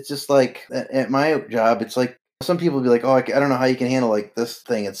 It's just like at my job, it's like, some people will be like, I don't know how you can handle like this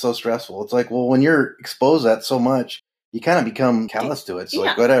thing. It's so stressful. It's like, well, when you're exposed to that so much, you kind of become callous to it. So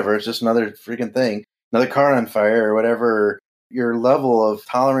like, whatever, it's just another freaking thing, another car on fire or whatever. Your level of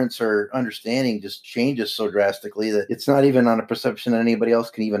tolerance or understanding just changes so drastically that it's not even on a perception that anybody else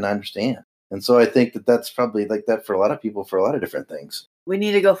can even understand. And so I think that that's probably like that for a lot of people for a lot of different things. We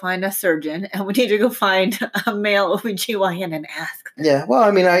need to go find a surgeon, and we need to go find a male OBGYN and ask. Yeah, well,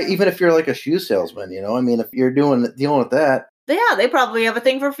 I mean, even if you're like a shoe salesman, I mean, if you're dealing with that, yeah, they probably have a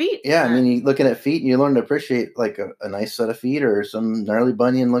thing for feet. Yeah, I mean, you're looking at feet and you learn to appreciate like a nice set of feet or some gnarly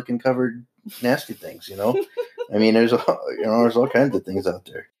bunion looking covered nasty things. I mean, there's all kinds of things out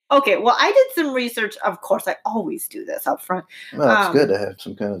there. Okay, well, I did some research. Of course, I always do this up front. Well, it's good to have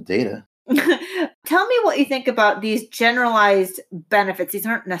some kind of data. Tell me what you think about these generalized benefits. These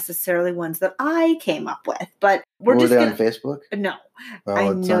aren't necessarily ones that I came up with, but were they on Facebook? No. Well,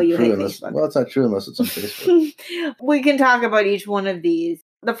 I know you hate Facebook. Well, it's not true unless it's on Facebook. We can talk about each one of these.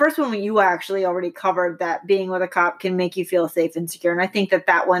 The first one you actually already covered, that being with a cop can make you feel safe and secure. And I think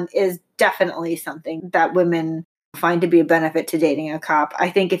that one is definitely something that women find to be a benefit to dating a cop. I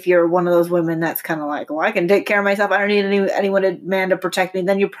think if you're one of those women that's kind of like, well, I can take care of myself, I don't need man to protect me,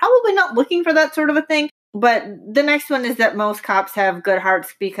 then you're probably not looking for that sort of a thing. But the next one is that most cops have good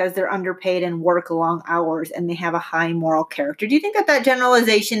hearts because they're underpaid and work long hours and they have a high moral character. Do you think that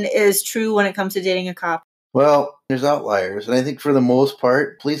generalization is true when it comes to dating a cop? Well, there's outliers, and I think for the most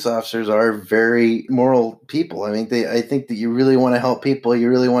part, police officers are very moral people. I mean, I think that you really want to help people, you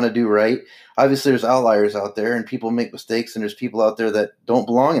really want to do right. Obviously, there's outliers out there, and people make mistakes, and there's people out there that don't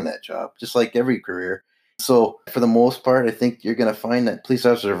belong in that job, just like every career. So, for the most part, I think you're going to find that police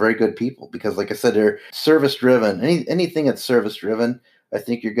officers are very good people because, like I said, they're service-driven. Anything that's service-driven, I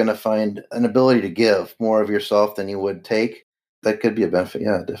think you're going to find an ability to give more of yourself than you would take. That could be a benefit,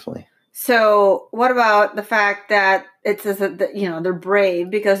 yeah, definitely. So what about the fact that it says that, they're brave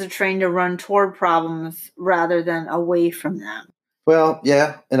because they're trained to run toward problems rather than away from them? Well,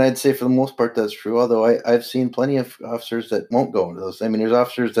 yeah, and I'd say for the most part that's true, although I've seen plenty of officers that won't go into those. I mean, there's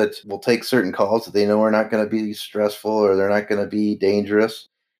officers that will take certain calls that they know are not going to be stressful or they're not going to be dangerous,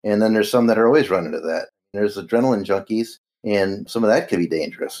 and then there's some that are always running to that. There's adrenaline junkies, and some of that could be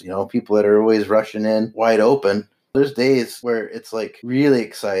dangerous. People that are always rushing in wide open. There's days where it's like really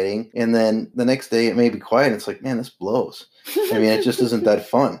exciting, and then the next day it may be quiet, and it's like, man, this blows. I mean, it just isn't that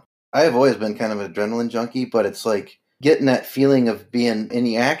fun. I've always been kind of an adrenaline junkie, but it's like getting that feeling of being in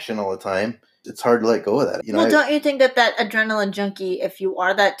the action all the time. It's hard to let go of that. Don't you think that adrenaline junkie, if you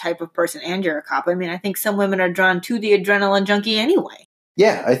are that type of person and you're a cop, I mean, I think some women are drawn to the adrenaline junkie anyway.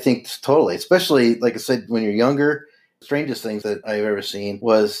 Yeah, I think totally. Especially, like I said, when you're younger, the strangest things that I've ever seen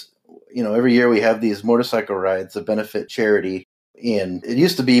was, every year we have these motorcycle rides that benefit charity. And it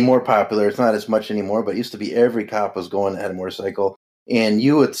used to be more popular. It's not as much anymore, but it used to be every cop was going that had a motorcycle. And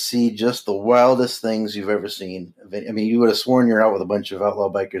you would see just the wildest things you've ever seen. I mean, you would have sworn you're out with a bunch of outlaw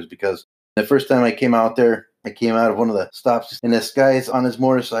bikers because the first time I came out there, I came out of one of the stops, and this guy's on his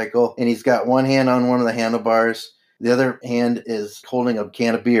motorcycle, and he's got one hand on one of the handlebars. The other hand is holding a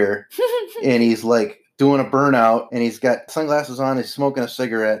can of beer, and he's like doing a burnout, and he's got sunglasses on, he's smoking a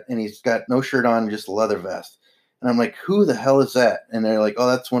cigarette, and he's got no shirt on, just a leather vest. And I'm like, who the hell is that? And they're like, oh,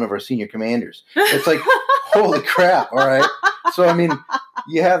 that's one of our senior commanders. It's like, holy crap, all right? So, I mean,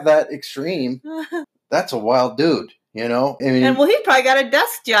 you have that extreme. That's a wild dude, I mean, and he's probably got a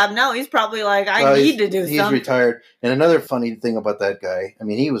desk job now. He's probably like, I need to do something. He's retired. And another funny thing about that guy, I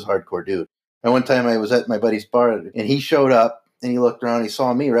mean, he was a hardcore dude. And one time I was at my buddy's bar, and he showed up, and he looked around, he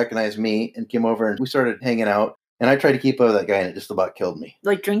saw me, recognized me, and came over, and we started hanging out. And I tried to keep up with that guy, and it just about killed me.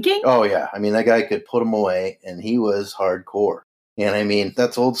 Like drinking? Oh, yeah. I mean, that guy could put him away, and he was hardcore. And I mean,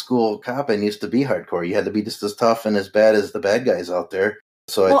 that's old school copping used to be hardcore. You had to be just as tough and as bad as the bad guys out there.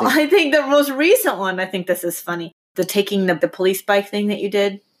 So I think the most recent one, I think this is funny, the taking the police bike thing that you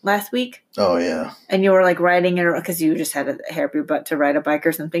did last week. Oh, yeah. And you were like riding it, because you just had a hair up your butt to ride a bike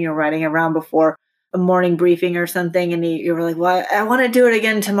or something. You were riding around before a morning briefing or something, and you were like, well, I want to do it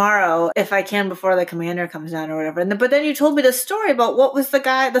again tomorrow if I can before the commander comes down or whatever. But then you told me the story about what was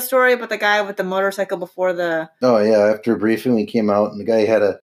the story about the guy with the motorcycle before the... Oh, yeah. After a briefing, we came out, and the guy had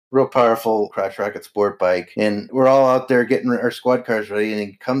a real powerful crotch rocket sport bike, and we're all out there getting our squad cars ready, and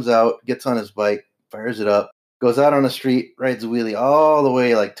he comes out, gets on his bike, fires it up, goes out on the street, rides a wheelie all the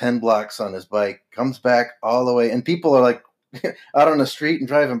way like 10 blocks on his bike, comes back all the way, and people are like out on the street and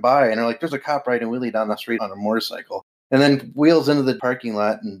driving by, and they're like, there's a cop riding a wheelie down the street on a motorcycle. And then wheels into the parking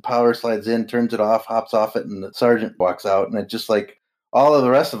lot and power slides in, turns it off, hops off it, and the sergeant walks out. And it's just like all of the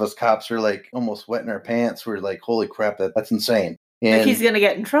rest of us cops are like almost wetting our pants. We're like, holy crap, that's insane. And like he's going to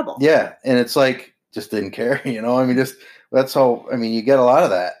get in trouble. Yeah. And it's like, just didn't care, I mean, that's how, I mean, you get a lot of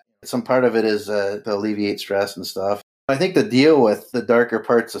that. Some part of it is to alleviate stress and stuff. I think to deal with the darker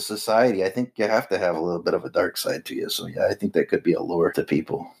parts of society, I think you have to have a little bit of a dark side to you. So, yeah, I think that could be a lure to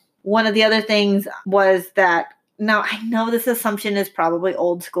people. One of the other things was that Now, I know this assumption is probably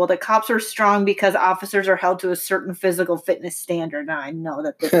old school, that cops are strong because officers are held to a certain physical fitness standard. Now, I know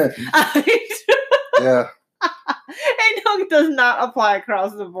that this... Yeah. I know it does not apply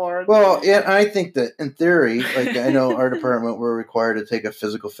across the board. Well, yeah, I think that in theory, like I know our department, we're required to take a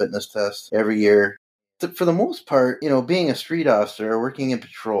physical fitness test every year. For the most part, being a street officer or working in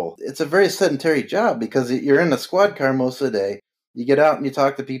patrol, it's a very sedentary job because you're in a squad car most of the day. You get out and you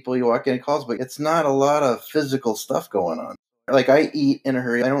talk to people, you walk in calls, but it's not a lot of physical stuff going on. Like I eat in a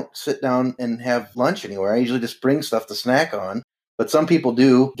hurry. I don't sit down and have lunch anywhere. I usually just bring stuff to snack on. But some people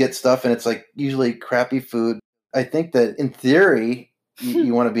do get stuff and it's like usually crappy food. I think that in theory,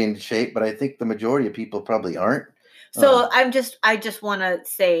 you want to be in shape, but I think the majority of people probably aren't. So I just want to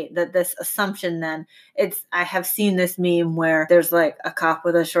say that this assumption, then, I have seen this meme where there's like a cop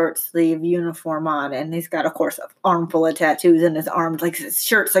with a short sleeve uniform on, and he's got, of course, an armful of tattoos in his arms, like his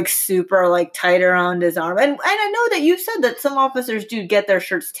shirt's like super like tight around his arm. And I know that you said that some officers do get their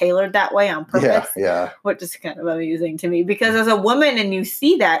shirts tailored that way on purpose. Yeah. Which is kind of amusing to me, because as a woman and you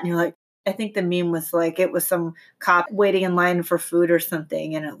see that and you're like, I think the meme was like, it was some cop waiting in line for food or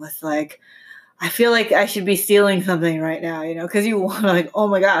something, and it was like, I feel like I should be stealing something right now, because you want to like, oh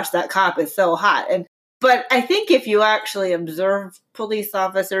my gosh, that cop is so hot. But I think if you actually observe police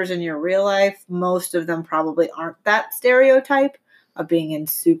officers in your real life, most of them probably aren't that stereotype of being in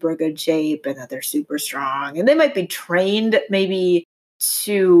super good shape and that they're super strong. And they might be trained maybe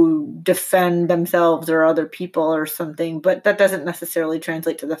to defend themselves or other people or something, but that doesn't necessarily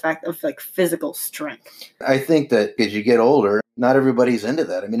translate to the fact of like physical strength. I think that as you get older, not everybody's into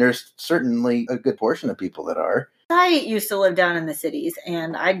that. I mean, there's certainly a good portion of people that are. I used to live down in the cities,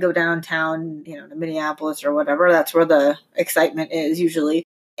 and I'd go downtown, to Minneapolis or whatever. That's where the excitement is usually.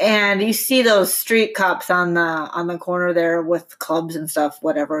 And you see those street cops on the corner there with clubs and stuff,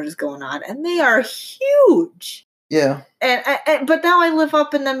 whatever is going on, and they are huge. Yeah. But now I live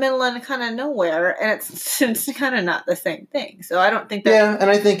up in the middle and kind of nowhere, and it's kind of not the same thing. So I don't think that... Yeah, and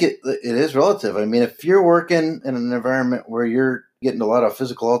I think it is relative. I mean, if you're working in an environment where you're getting a lot of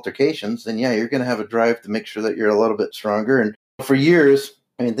physical altercations, then yeah, you're going to have a drive to make sure that you're a little bit stronger. And for years,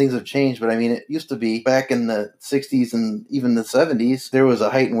 I mean, things have changed, but I mean, it used to be back in the 60s and even the 70s, there was a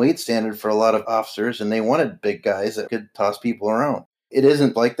height and weight standard for a lot of officers, and they wanted big guys that could toss people around. It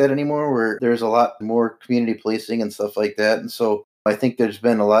isn't like that anymore, where there's a lot more community policing and stuff like that. And so I think there's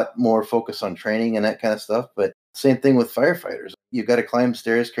been a lot more focus on training and that kind of stuff. But same thing with firefighters. You've got to climb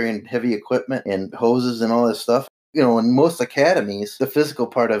stairs carrying heavy equipment and hoses and all this stuff. In most academies, the physical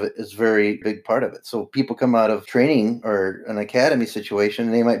part of it is a very big part of it. So people come out of training or an academy situation,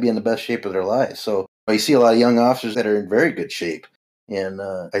 and they might be in the best shape of their lives. So you see a lot of young officers that are in very good shape. And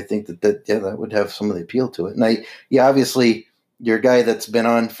I think that would have some of the appeal to it. And obviously, your guy that's been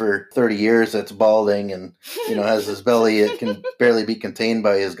on for 30 years that's balding and, has his belly, it can barely be contained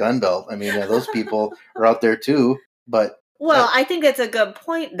by his gun belt. I mean, those people are out there too, but... Well, I think that's a good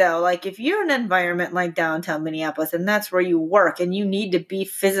point, though. Like, if you're in an environment like downtown Minneapolis and that's where you work and you need to be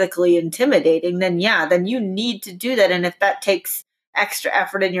physically intimidating, then you need to do that. And if that takes extra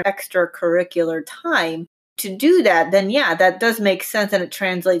effort in your extracurricular time to do that, then that does make sense and it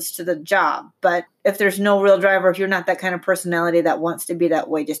translates to the job. But if there's no real driver, if you're not that kind of personality that wants to be that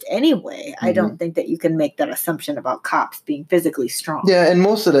way just anyway, I don't think that you can make that assumption about cops being physically strong. Yeah, and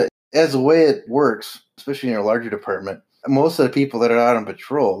most of as the way it works, especially in a larger department, most of the people that are out on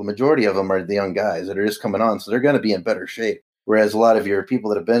patrol, the majority of them are the young guys that are just coming on, so they're going to be in better shape. Whereas a lot of your people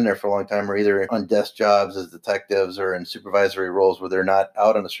that have been there for a long time are either on desk jobs as detectives or in supervisory roles where they're not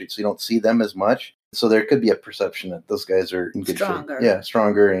out on the street, so you don't see them as much. So there could be a perception that those guys are in good shape. Yeah,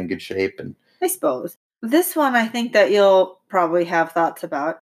 stronger and in good shape. And I suppose. This one I think that you'll probably have thoughts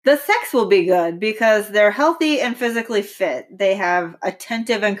about. The sex will be good because they're healthy and physically fit. They have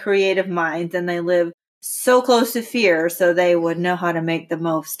attentive and creative minds, and they live so close to fear, so they would know how to make the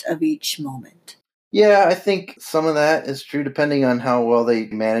most of each moment. Yeah, I think some of that is true depending on how well they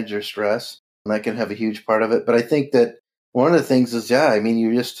manage their stress. And that can have a huge part of it. But I think that one of the things is,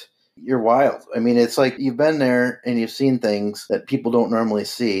 you're wild. I mean, it's like you've been there and you've seen things that people don't normally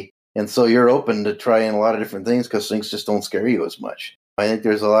see. And so you're open to trying a lot of different things because things just don't scare you as much. I think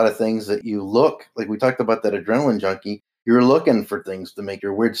there's a lot of things that you look, like we talked about that adrenaline junkie, you're looking for things to make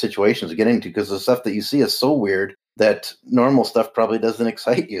your weird situations to get into because the stuff that you see is so weird that normal stuff probably doesn't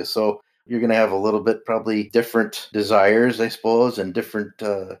excite you. So you're going to have a little bit probably different desires, I suppose, and different...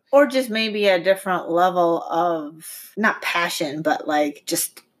 or just maybe a different level of, not passion, but like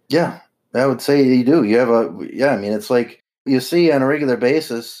just... Yeah, I would say you do. You have it's like you see on a regular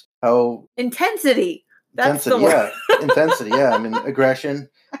basis how... Intensity. That's the word. Yeah, intensity, yeah. I mean, aggression.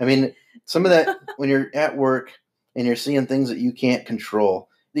 I mean, some of that, when you're at work, and you're seeing things that you can't control.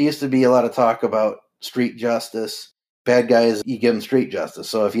 There used to be a lot of talk about street justice. Bad guys, you give them street justice.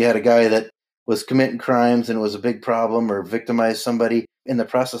 So if you had a guy that was committing crimes and it was a big problem or victimized somebody, in the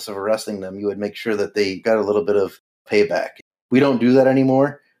process of arresting them, you would make sure that they got a little bit of payback. We don't do that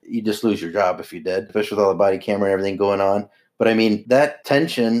anymore. You just lose your job if you did, especially with all the body camera and everything going on. But I mean, that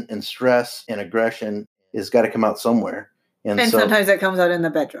tension and stress and aggression has got to come out somewhere. And so, sometimes that comes out in the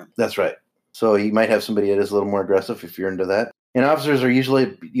bedroom. That's right. So you might have somebody that is a little more aggressive if you're into that. And officers are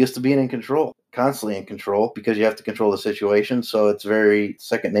usually used to being in control, constantly in control, because you have to control the situation. So it's very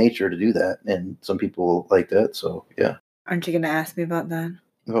second nature to do that. And some people like that. So, yeah. Aren't you going to ask me about that?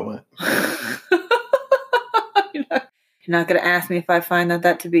 About what? You're not going to ask me if I find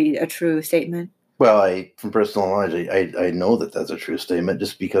that to be a true statement? Well, from personal knowledge, I know that that's a true statement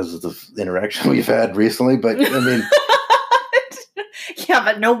just because of the interaction we've had recently. But, I mean... Yeah,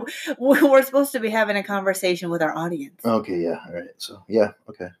 but no, we're supposed to be having a conversation with our audience. Okay, yeah, all right. So, yeah,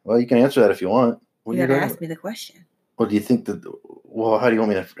 okay. Well, you can answer that if you want. You got to ask me the question. Well, do you think that... Well, how do you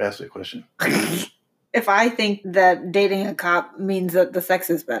want me to ask the question? If I think that dating a cop means that the sex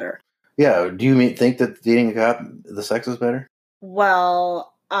is better. Yeah, do you think that dating a cop, the sex is better?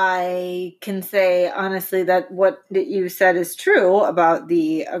 Well, I can say honestly that what you said is true about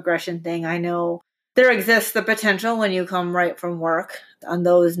the aggression thing. I know there exists the potential when you come right from work. On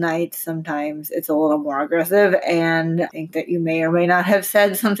those nights, sometimes it's a little more aggressive, and I think that you may or may not have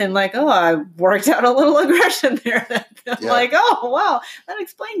said something like, oh, I worked out a little aggression there. Like, oh, wow, that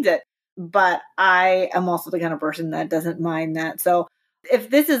explains it. But I am also the kind of person that doesn't mind that. So if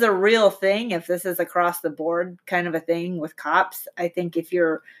this is a real thing, if this is across the board kind of a thing with cops, I think if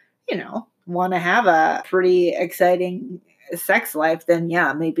you're, want to have a pretty exciting sex life, then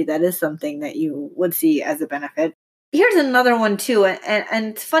yeah, maybe that is something that you would see as a benefit. Here's another one too. And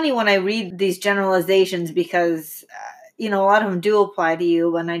it's funny when I read these generalizations because, a lot of them do apply to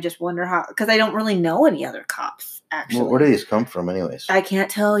you. And I just wonder how, because I don't really know any other cops, actually. Well, where do these come from anyways? I can't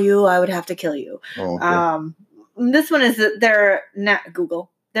tell you. I would have to kill you. Oh, okay. This one is that they're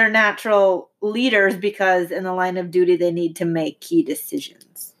they're natural leaders because in the line of duty, they need to make key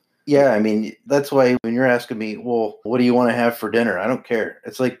decisions. Yeah, I mean, that's why when you're asking me, well, what do you want to have for dinner? I don't care.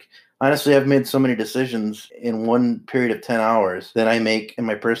 It's like, honestly, I've made so many decisions in one period of 10 hours that I make in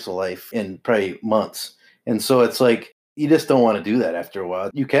my personal life in probably months. And so it's like, you just don't want to do that after a while.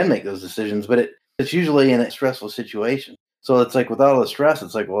 You can make those decisions, but it's usually in a stressful situation. So it's like with all the stress,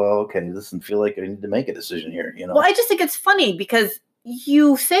 it's like, well, okay, this doesn't feel like I need to make a decision here, Well, I just think it's funny because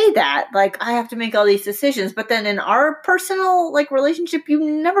you say that, like, I have to make all these decisions, but then in our personal, relationship, you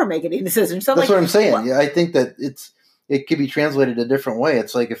never make any decisions. So that's what I'm saying. Yeah, I think that it could be translated a different way.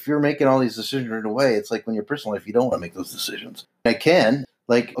 It's like if you're making all these decisions right away, it's like when your personal life, you don't want to make those decisions. I can,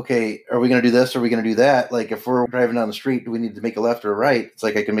 okay, are we going to do this? Or are we going to do that? Like if we're driving down the street, do we need to make a left or a right? It's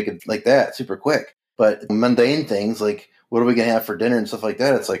like I can make it like that super quick. But mundane things like what are we going to have for dinner and stuff like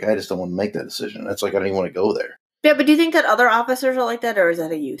that? It's like I just don't want to make that decision. It's like I don't even want to go there. Yeah, but do you think that other officers are like that, or is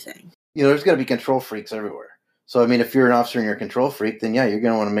that a you thing? There's got to be control freaks everywhere. So, I mean, if you're an officer and you're a control freak, then yeah, you're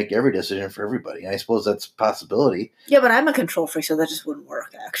going to want to make every decision for everybody. I suppose that's a possibility. Yeah, but I'm a control freak, so that just wouldn't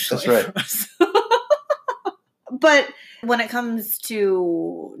work, actually. That's right. But when it comes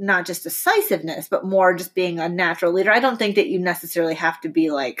to not just decisiveness, but more just being a natural leader, I don't think that you necessarily have to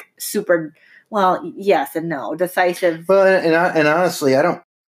be super, well, yes and no, decisive. Well, and honestly,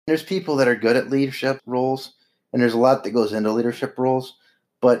 there's people that are good at leadership roles, and there's a lot that goes into leadership roles.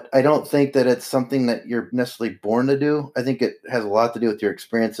 But I don't think that it's something that you're necessarily born to do. I think it has a lot to do with your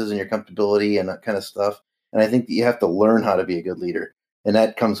experiences and your comfortability and that kind of stuff. And I think that you have to learn how to be a good leader. And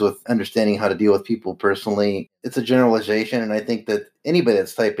that comes with understanding how to deal with people personally. It's a generalization. And I think that anybody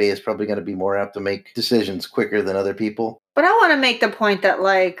that's type A is probably going to be more apt to make decisions quicker than other people. But I want to make the point that,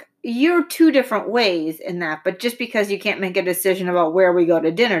 you're two different ways in that. But just because you can't make a decision about where we go to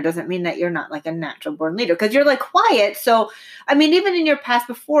dinner doesn't mean that you're not a natural born leader. Because you're quiet. So, I mean, even in your past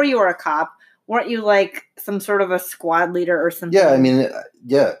before you were a cop, weren't you some sort of a squad leader or something? Yeah, I mean,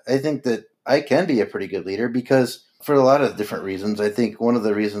 I think that I can be a pretty good leader because for a lot of different reasons. I think one of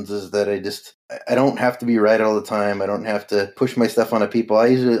the reasons is that I don't have to be right all the time. I don't have to push my stuff onto people. I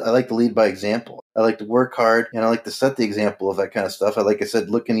like to lead by example. I like to work hard, and I like to set the example of that kind of stuff. Like I said,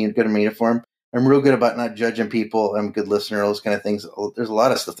 looking good in my uniform. I'm real good about not judging people. I'm a good listener, all those kind of things. There's a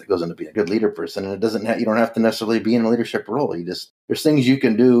lot of stuff that goes into being a good leader person, and you don't have to necessarily be in a leadership role. There's things you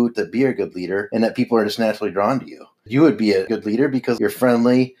can do to be a good leader, and that people are just naturally drawn to you. You would be a good leader because you're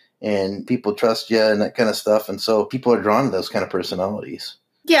friendly and people trust you and that kind of stuff. And so people are drawn to those kind of personalities.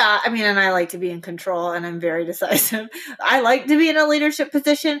 Yeah, I mean, and I like to be in control, and I'm very decisive. I like to be in a leadership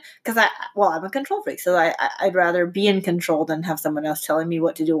position because I'm a control freak, so I'd rather be in control than have someone else telling me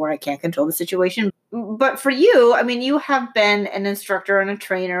what to do where I can't control the situation. But for you, I mean, you have been an instructor and a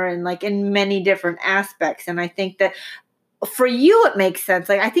trainer, and like in many different aspects, and I think that for you it makes sense.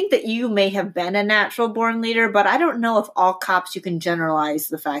 Like I think that you may have been a natural born leader, but I don't know if all cops you can generalize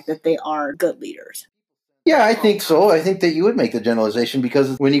the fact that they are good leaders. Yeah, I think so. I think that you would make the generalization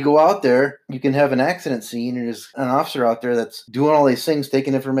because when you go out there, you can have an accident scene and there's an officer out there that's doing all these things,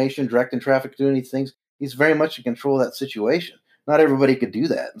 taking information, directing traffic, doing these things. He's very much in control of that situation. Not everybody could do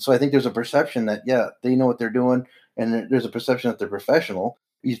that. And so I think there's a perception that, yeah, they know what they're doing, and there's a perception that they're professional.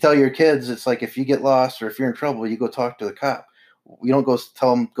 You tell your kids, it's like if you get lost or if you're in trouble, you go talk to the cop. You don't go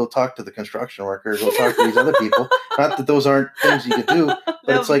tell them, go talk to the construction worker, go talk to these other people. Not that those aren't things you could do,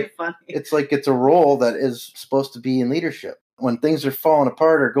 but it's like it's a role that is supposed to be in leadership. When things are falling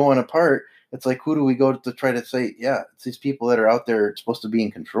apart or going apart, it's like, who do we go to try to say, yeah, it's these people that are out there supposed to be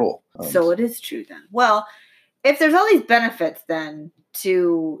in control. So it is true then. Well, if there's all these benefits then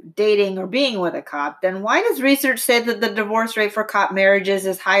to dating or being with a cop, then why does research say that the divorce rate for cop marriages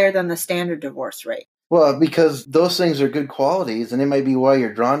is higher than the standard divorce rate? Well, because those things are good qualities, and it might be why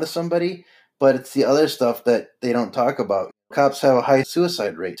you're drawn to somebody, but it's the other stuff that they don't talk about. Cops have a high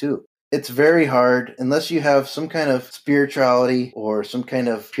suicide rate too. It's very hard unless you have some kind of spirituality or some kind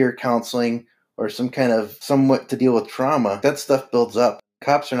of peer counseling or some kind of somewhat to deal with trauma. That stuff builds up.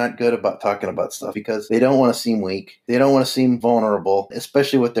 Cops are not good about talking about stuff because they don't want to seem weak. They don't want to seem vulnerable,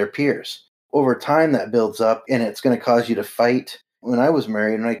 especially with their peers. Over time, that builds up and it's going to cause you to fight. When I was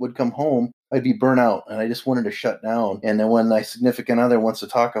married and I would come home, I'd be burnt out and I just wanted to shut down. And then when my significant other wants to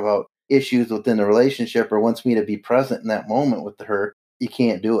talk about issues within the relationship or wants me to be present in that moment with her, you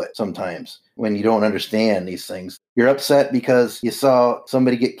can't do it sometimes when you don't understand these things. You're upset because you saw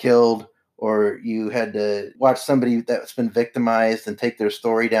somebody get killed or you had to watch somebody that's been victimized and take their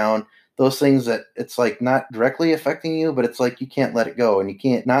story down. Those things that it's like not directly affecting you, but it's like you can't let it go and you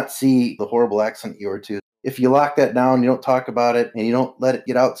can't not see the horrible accident you were to. If you lock that down, you don't talk about it and you don't let it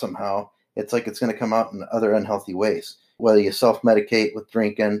get out somehow, it's like it's going to come out in other unhealthy ways. Whether you self-medicate with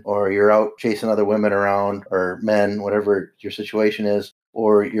drinking or you're out chasing other women around or men, whatever your situation is,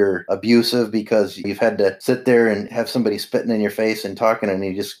 or you're abusive because you've had to sit there and have somebody spitting in your face and talking and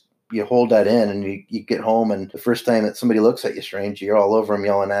you hold that in and you get home and the first time that somebody looks at you strange, you're all over them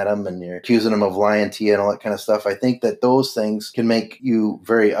yelling at them and you're accusing them of lying to you and all that kind of stuff. I think that those things can make you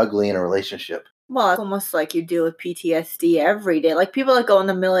very ugly in a relationship. Well, it's almost like you deal with PTSD every day. Like people that go in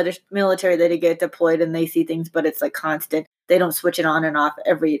the military, they get deployed and they see things, but it's like constant. They don't switch it on and off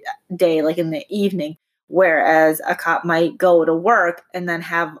every day, like in the evening. Whereas a cop might go to work and then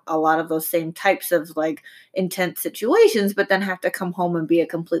have a lot of those same types of like intense situations, but then have to come home and be a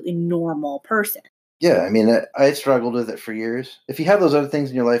completely normal person. Yeah, I mean, I struggled with it for years. If you have those other things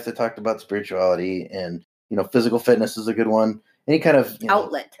in your life that talked about spirituality and, physical fitness is a good one, any kind of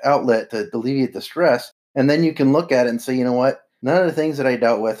outlet to alleviate the stress. And then you can look at it and say, you know what? None of the things that I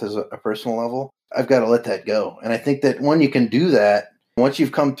dealt with as a personal level, I've got to let that go. And I think that when you can do that, once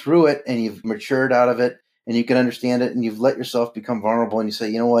you've come through it and you've matured out of it and you can understand it and you've let yourself become vulnerable and you say,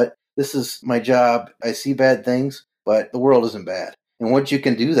 you know what? This is my job. I see bad things, but the world isn't bad. And once you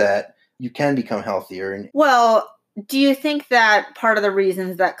can do that, you can become healthier. Well, do you think that part of the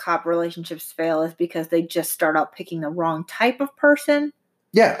reasons that cop relationships fail is because they just start out picking the wrong type of person?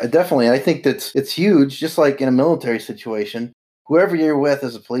 Yeah, definitely. I think that it's huge, just like in a military situation. Whoever you're with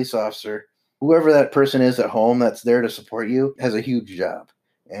as a police officer, whoever that person is at home that's there to support you, has a huge job.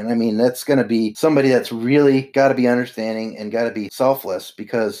 And I mean, that's going to be somebody that's really got to be understanding and got to be selfless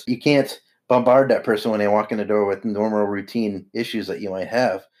because you can't bombard that person when they walk in the door with normal routine issues that you might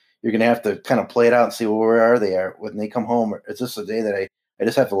have. You're going to have to kind of play it out and see, well, where are they when they come home? Is this a day that I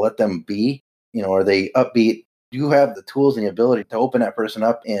just have to let them be? Are they upbeat? You have the tools and the ability to open that person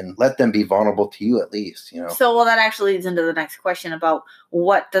up and let them be vulnerable to you at least, So, well, that actually leads into the next question about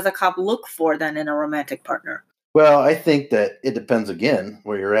what does a cop look for then in a romantic partner? Well, I think that it depends again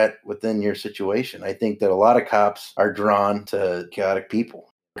where you're at within your situation. I think that a lot of cops are drawn to chaotic people.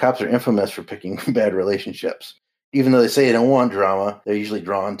 Cops are infamous for picking bad relationships. Even though they say they don't want drama, they're usually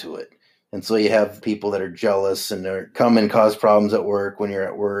drawn to it. And so you have people that are jealous and they come and cause problems at work when you're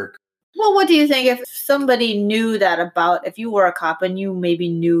at work. Well, what do you think if somebody knew that about, if you were a cop and you maybe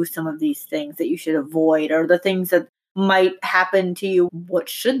knew some of these things that you should avoid or the things that might happen to you, what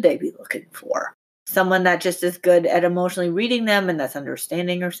should they be looking for? Someone that just is good at emotionally reading them and that's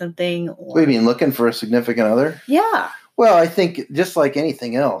understanding or something? Or... What do you mean, looking for a significant other? Yeah. Well, I think just like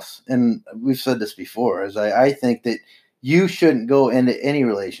anything else, and we've said this before, is I think that you shouldn't go into any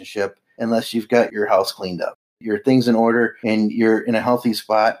relationship unless you've got your house cleaned up, your things in order, and you're in a healthy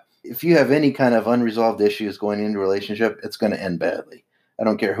spot. If you have any kind of unresolved issues going into a relationship, it's going to end badly. I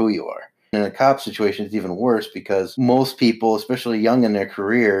don't care who you are. In a cop situation, it's even worse because most people, especially young in their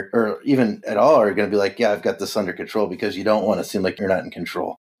career, or even at all, are going to be like, yeah, I've got this under control, because you don't want to seem like you're not in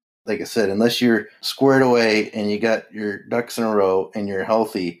control. Like I said, unless you're squared away and you got your ducks in a row and you're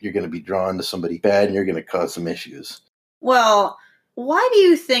healthy, you're going to be drawn to somebody bad and you're going to cause some issues. Well, why do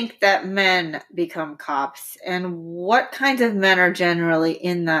you think that men become cops, and what kinds of men are generally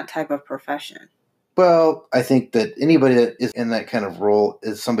in that type of profession? Well, I think that anybody that is in that kind of role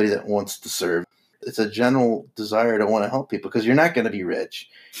is somebody that wants to serve. It's a general desire to want to help people, because you're not going to be rich.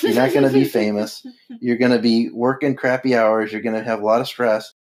 You're not going to be famous. You're going to be working crappy hours. You're going to have a lot of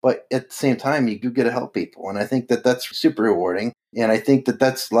stress. But at the same time, you do get to help people. And I think that that's super rewarding. And I think that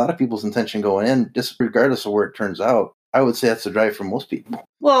that's a lot of people's intention going in, just regardless of where it turns out. I would say that's the drive for most people.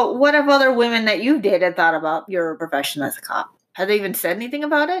 Well, what have other women that you've dated thought about your profession as a cop? Have they even said anything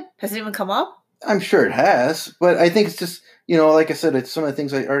about it? Has it even come up? I'm sure it has, but I think it's just, like I said, it's some of the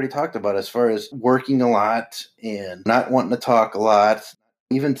things I already talked about as far as working a lot and not wanting to talk a lot.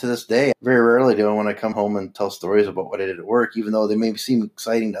 Even to this day, very rarely do I want to come home and tell stories about what I did at work, even though they may seem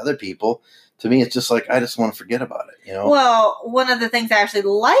exciting to other people. To me, it's just like, I just want to forget about it, Well, one of the things I actually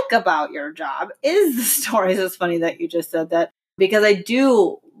like about your job is the stories. It's funny that you just said that, because I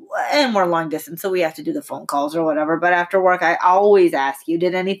do, and we're long distance, so we have to do the phone calls or whatever. But after work, I always ask you,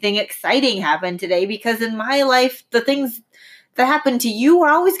 did anything exciting happen today? Because in my life, the things that happen to you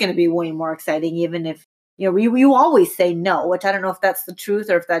are always going to be way more exciting, even if, you always say no, which I don't know if that's the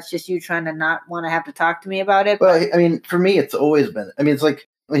truth or if that's just you trying to not want to have to talk to me about it. Well, I mean, for me, it's always been, it's like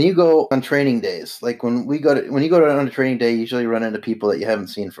when you go on training days, like when you go on a training day, you usually run into people that you haven't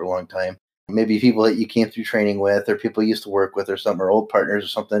seen for a long time. Maybe people that you came through training with, or people you used to work with or something, or old partners or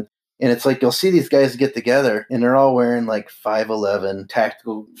something. And it's like, you'll see these guys get together and they're all wearing like 5'11"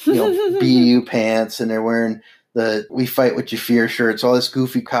 tactical, BU pants, and they're wearing the "We Fight What You Fear" shirts, all this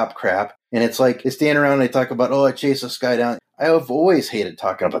goofy cop crap. And it's like, they stand around and they talk about, I chased this guy down. I have always hated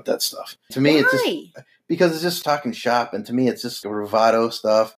talking about that stuff. To me, it's just because it's just talking shop. And to me, it's just bravado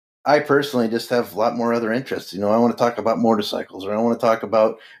stuff. I personally just have a lot more other interests. I want to talk about motorcycles, or I want to talk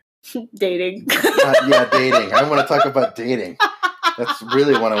about dating. Dating. I want to talk about dating. That's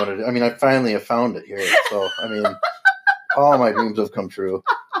really what I want to do. I finally have found it here. So, all my dreams have come true.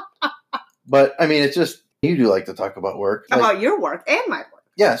 But, it's just, you do like to talk about work. About your work and my work.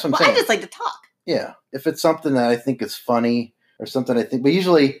 Yeah, that's what I'm saying. I just like to talk. Yeah. If it's something that I think is funny, or something but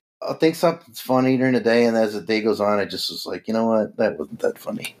usually I'll think something's funny during the day, and as the day goes on, I just was like, you know what? That wasn't that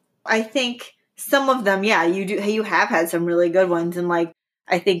funny. I think some of them, you have had some really good ones. And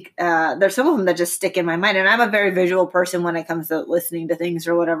I think there's some of them that just stick in my mind. And I'm a very visual person when it comes to listening to things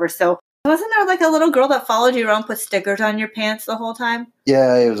or whatever. So wasn't there like a little girl that followed you around, put stickers on your pants the whole time?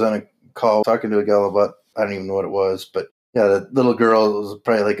 Yeah, I was on a call talking to a gal about, I don't even know what it was, but yeah, the little girl was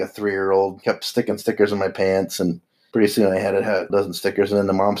probably like a 3-year-old, kept sticking stickers in my pants, and pretty soon I had a dozen stickers, and then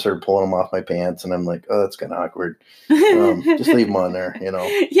the mom started pulling them off my pants, and I'm like, oh, that's kind of awkward. Just leave them on there,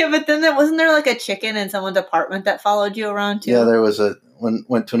 Yeah, but then wasn't there like a chicken in someone's apartment that followed you around too? Yeah, there was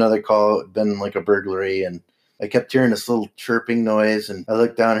went to another call, it'd been like a burglary, and I kept hearing this little chirping noise, and I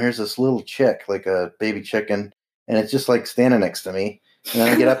looked down, and here's this little chick, like a baby chicken, and it's just like standing next to me. And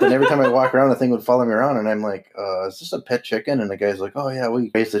then I get up, and every time I walk around, the thing would follow me around. And I'm like, is this a pet chicken? And the guy's like, oh, yeah, we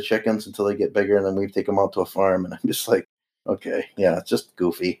raise the chickens until they get bigger, and then we take them out to a farm. And I'm just like, okay, yeah, it's just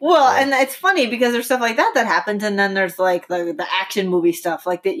goofy. Well, and it's funny because there's stuff like that happens. And then there's like the action movie stuff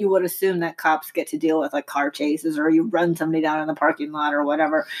like that you would assume that cops get to deal with, like car chases, or you run somebody down in the parking lot or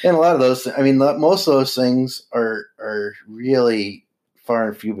whatever. And a lot of those, most of those things are really far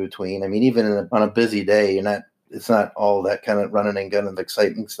and few between. Even on a busy day, it's not all that kind of running and gunning and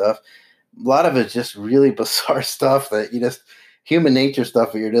exciting stuff. A lot of it's just really bizarre stuff that human nature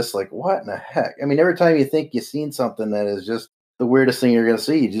stuff, where you're just like, what in the heck? Every time you think you've seen something that is just the weirdest thing you're going to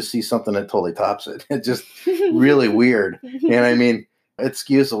see, you just see something that totally tops it. It's just really weird. And it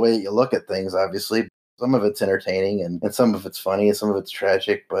skews the way you look at things, obviously. Some of it's entertaining, and some of it's funny, and some of it's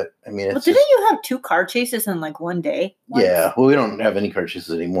tragic. But it's didn't you have 2 car chases in like one day? Once? Yeah. Well, we don't have any car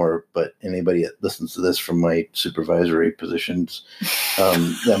chases anymore. But anybody that listens to this from my supervisory positions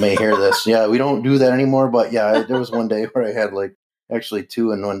that may hear this, yeah, we don't do that anymore. But yeah, there was one day where I had actually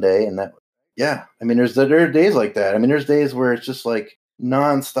 2 in one day, and that, yeah. There are days like that. There's days where it's just like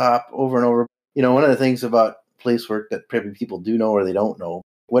nonstop, over and over. One of the things about police work that probably people do know or they don't know,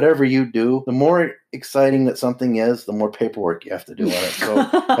 whatever you do, the more exciting that something is, the more paperwork you have to do on it. So,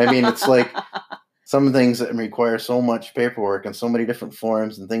 it's like some things that require so much paperwork and so many different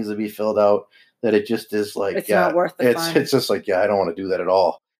forms and things to be filled out that it just is like, It's not worth the fun. It's just like, I don't want to do that at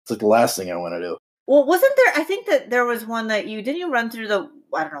all. It's like the last thing I want to do. Well, wasn't there? I think that there was one that didn't you run through the,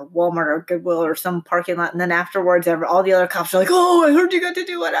 I don't know, Walmart or Goodwill or some parking lot, and then afterwards, all the other cops were like, "Oh, I heard you got to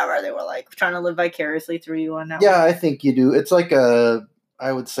do whatever." They were like trying to live vicariously through you on that. Yeah, I think you do. It's like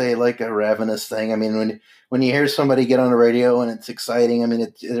I would say like a ravenous thing. I mean, when you hear somebody get on the radio and it's exciting, I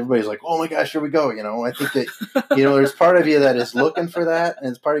mean, everybody's like, "Oh my gosh, here we go!" I think that there's part of you that is looking for that, and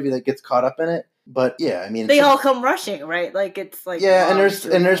it's part of you that gets caught up in it. But yeah, I mean, they all come rushing, right? Like it's like and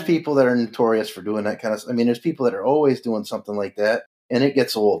there's people that are notorious for doing that kind of. I mean, there's people that are always doing something like that, and it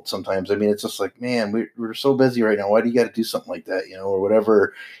gets old sometimes. I mean, it's just like, man, we're so busy right now. Why do you got to do something like that, or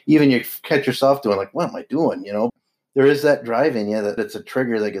whatever? Even you catch yourself doing like, what am I doing? There is that drive in you that it's a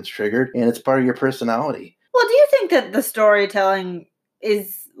trigger that gets triggered, and it's part of your personality. Well, do you think that the storytelling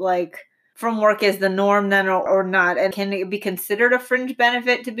is like from work is the norm then or not? And can it be considered a fringe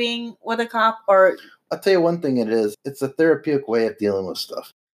benefit to being with a cop? Or I'll tell you one thing it is. It's a therapeutic way of dealing with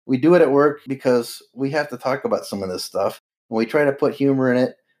stuff. We do it at work because we have to talk about some of this stuff. And we try to put humor in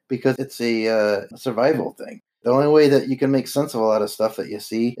it because it's a survival thing. The only way that you can make sense of a lot of stuff that you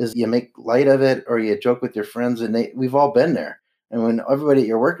see is you make light of it or you joke with your friends. And we've all been there. And when everybody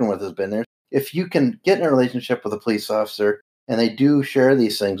you're working with has been there, if you can get in a relationship with a police officer and they do share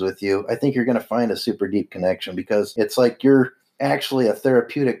these things with you, I think you're going to find a super deep connection because it's like you're actually a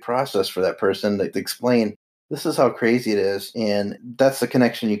therapeutic process for that person to explain this is how crazy it is. And that's the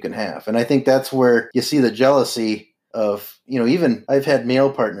connection you can have. And I think that's where you see the jealousy of, even I've had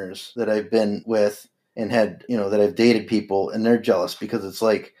male partners that I've been with and had, that I've dated people and they're jealous because it's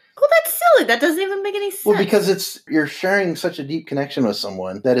like, well, that's silly. That doesn't even make any sense. Well, because you're sharing such a deep connection with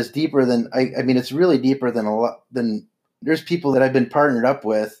someone that is deeper than, I mean, it's really deeper than there's people that I've been partnered up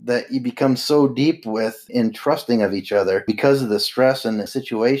with that you become so deep with in trusting of each other because of the stress and the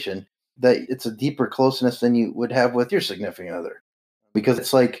situation that it's a deeper closeness than you would have with your significant other. Because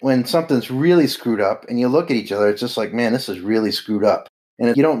it's like when something's really screwed up and you look at each other, it's just like, man, this is really screwed up. And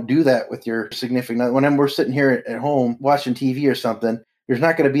if you don't do that with your significant other, when we're sitting here at home watching TV or something, there's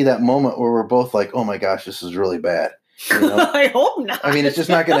not going to be that moment where we're both like, oh my gosh, this is really bad. I hope not. I mean, it's just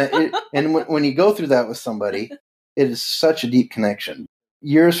not going to. And when you go through that with somebody, it is such a deep connection.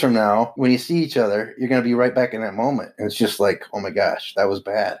 Years from now, when you see each other, you're going to be right back in that moment. And it's just like, oh my gosh, that was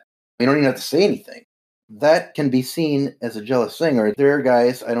bad. You don't even have to say anything. That can be seen as a jealous thing. Or there are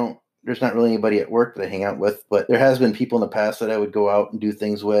guys, there's not really anybody at work that I hang out with, but there has been people in the past that I would go out and do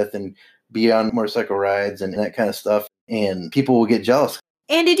things with and be on motorcycle rides and that kind of stuff. And people will get jealous.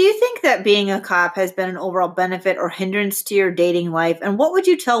 Andy, do you think that being a cop has been an overall benefit or hindrance to your dating life? And what would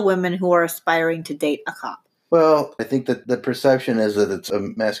you tell women who are aspiring to date a cop? Well, I think that the perception is that it's a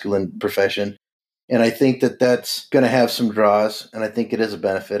masculine profession. And I think that that's going to have some draws. And I think it is a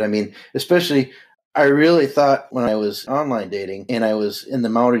benefit. I mean, especially, I really thought when I was online dating and I was in the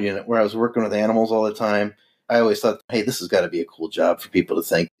mounted unit where I was working with animals all the time, I always thought, hey, this has got to be a cool job for people to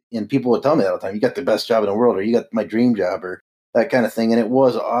think. And people would tell me that all the time, you got the best job in the world, or you got my dream job, or that kind of thing. And it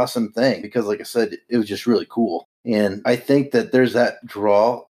was an awesome thing because, like I said, it was just really cool. And I think that there's that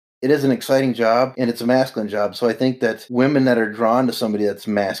draw. It is an exciting job and it's a masculine job. So I think that women that are drawn to somebody that's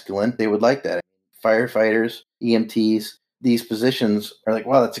masculine, they would like that. Firefighters, EMTs, these positions are like,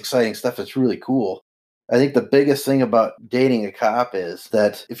 wow, that's exciting stuff. It's really cool. I think the biggest thing about dating a cop is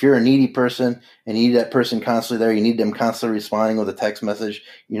that if you're a needy person and you need that person constantly there, you need them constantly responding with a text message,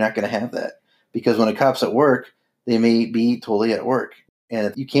 you're not going to have that. Because when a cop's at work, they may be totally at work.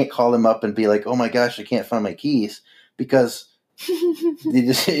 And you can't call them up and be like, oh my gosh, I can't find my keys. Because they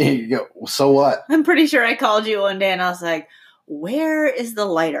just, so what? I'm pretty sure I called you one day and I was like, where is the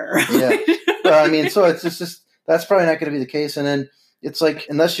lighter? Yeah. Well, I mean, so it's just that's probably not going to be the case. And then it's like,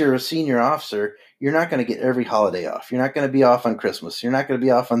 unless you're a senior officer, you're not going to get every holiday off. You're not going to be off on Christmas. You're not going to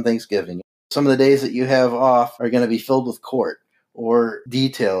be off on Thanksgiving. Some of the days that you have off are going to be filled with court or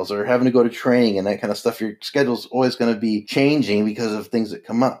details or having to go to training and that kind of stuff. Your schedule's always going to be changing because of things that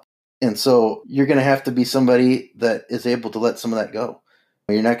come up. And so you're going to have to be somebody that is able to let some of that go.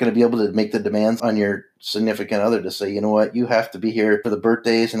 You're not going to be able to make the demands on your significant other to say, you know what, you have to be here for the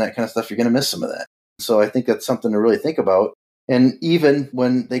birthdays and that kind of stuff. You're going to miss some of that. So I think that's something to really think about. And even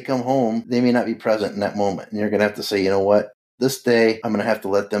when they come home, they may not be present in that moment. And you're going to have to say, you know what, this day I'm going to have to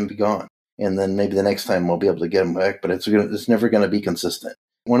let them be gone. And then maybe the next time we'll be able to get them back, but it's never going to be consistent.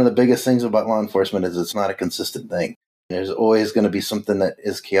 One of the biggest things about law enforcement is it's not a consistent thing. There's always going to be something that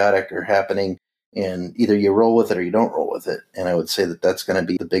is chaotic or happening, and either you roll with it or you don't roll with it. And I would say that that's going to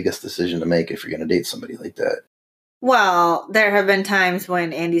be the biggest decision to make if you're going to date somebody like that. Well, there have been times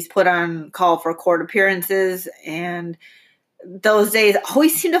when Andy's put on call for court appearances, and those days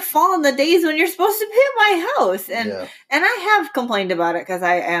always seem to fall on the days when you're supposed to be at my house. Yeah. And I have complained about it because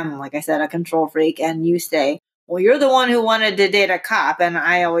I am, like I said, a control freak. And you say, well, you're the one who wanted to date a cop. And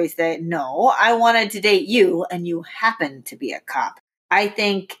I always say, no, I wanted to date you, and you happen to be a cop. I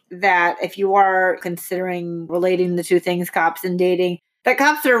think that if you are considering relating the two things, cops and dating, that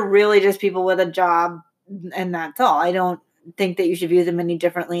cops are really just people with a job, and that's all. I don't think that you should view them any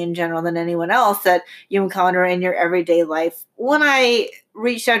differently in general than anyone else that you encounter in your everyday life. When I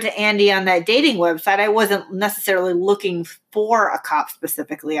reached out to Andy on that dating website, I wasn't necessarily looking for a cop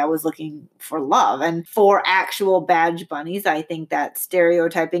specifically. I was looking for love and for actual badge bunnies. I think that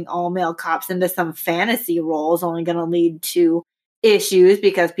stereotyping all male cops into some fantasy role is only going to lead to issues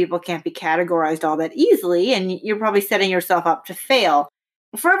because people can't be categorized all that easily, and you're probably setting yourself up to fail.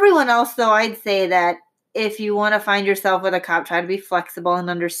 For everyone else, though, I'd say that if you want to find yourself with a cop, try to be flexible and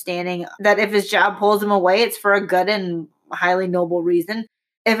understanding that if his job pulls him away, it's for a good and highly noble reason.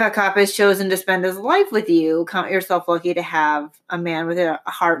 If a cop has chosen to spend his life with you, count yourself lucky to have a man with a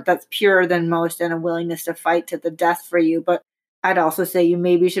heart that's purer than most and a willingness to fight to the death for you. But I'd also say you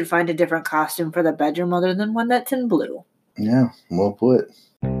maybe should find a different costume for the bedroom other than one that's in blue. Yeah, well put.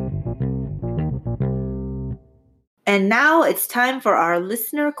 And now it's time for our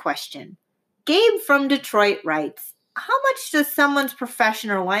listener question. Gabe from Detroit writes, how much does someone's profession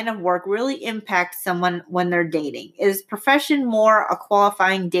or line of work really impact someone when they're dating? Is profession more a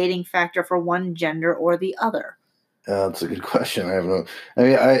qualifying dating factor for one gender or the other? That's a good question. I have no. I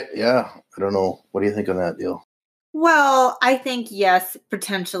mean, I don't know. What do you think on that deal? Well, I think yes,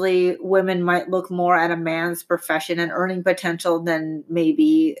 potentially women might look more at a man's profession and earning potential than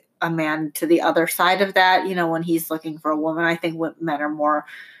maybe a man to the other side of that. You know, when he's looking for a woman, I think men are more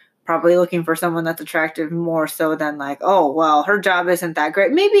probably looking for someone that's attractive more so than like, oh, well, her job isn't that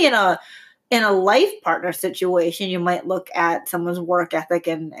great. Maybe in a life partner situation, you might look at someone's work ethic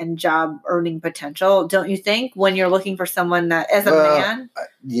and job earning potential. Don't you think, when you're looking for someone that as a man?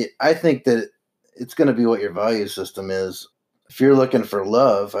 I think that it's going to be what your value system is. If you're looking for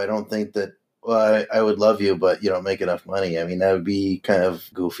love, I don't think that, well, I would love you, but you don't make enough money. I mean, that would be kind of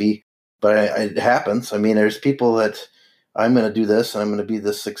goofy, but it happens. I mean, there's people that I'm going to do this and I'm going to be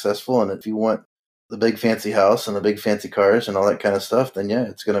this successful. And if you want the big fancy house and the big fancy cars and all that kind of stuff, then yeah,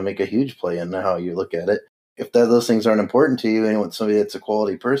 it's going to make a huge play in how you look at it. If those things aren't important to you and you want somebody that's a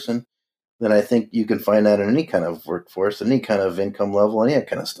quality person, then I think you can find that in any kind of workforce, any kind of income level, any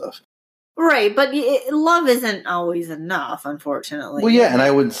kind of stuff. Right, but love isn't always enough, unfortunately. Well, yeah, and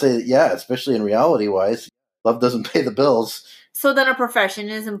I wouldn't say that, yeah, especially in reality-wise, love doesn't pay the bills. So then a profession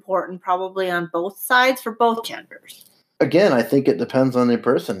is important probably on both sides for both genders. Again, I think it depends on the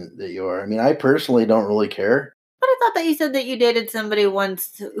person that you are. I mean, I personally don't really care. But I thought that you said that you dated somebody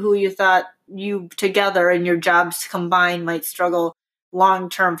once who you thought you together and your jobs combined might struggle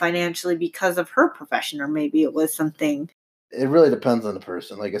long-term financially because of her profession, or maybe it was something. It really depends on the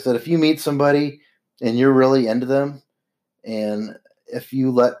person. Like I said, if you meet somebody and you're really into them, and if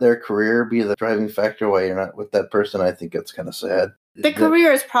you let their career be the driving factor why you're not with that person, I think it's kind of sad. The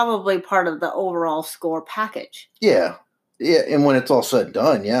career is probably part of the overall score package. Yeah. Yeah, and when it's all said and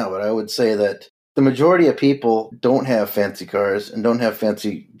done, yeah, but I would say that the majority of people don't have fancy cars and don't have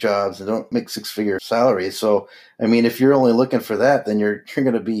fancy jobs and don't make six-figure salaries. So, I mean, if you're only looking for that, then you're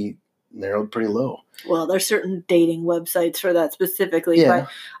going to be narrowed pretty low. Well, there's certain dating websites for that specifically. Yeah. But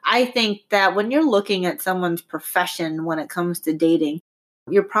I think that when you're looking at someone's profession when it comes to dating,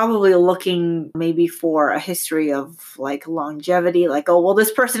 you're probably looking maybe for a history of like longevity, like, oh, well,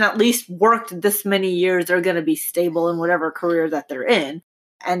 this person at least worked this many years. They're going to be stable in whatever career that they're in.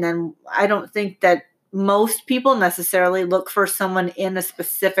 And then I don't think that most people necessarily look for someone in a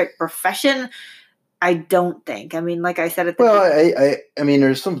specific profession. I don't think. I mean, like I said at the beginning. I mean,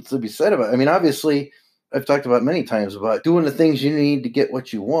 there's something to be said about it. I mean, obviously, I've talked about many times about doing the things you need to get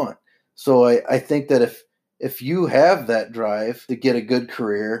what you want. So I think that if you have that drive to get a good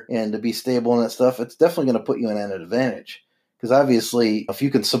career and to be stable and that stuff, it's definitely going to put you in an advantage. Because obviously, if you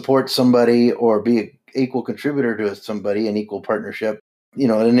can support somebody or be an equal contributor to somebody, an equal partnership, you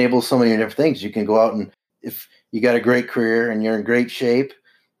know, it enables so many different things. You can go out and if you got a great career and you're in great shape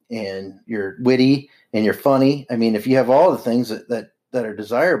and you're witty and you're funny, I mean, if you have all the things that are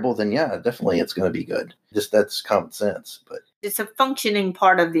desirable, then yeah, definitely it's going to be good. Just that's common sense. But it's a functioning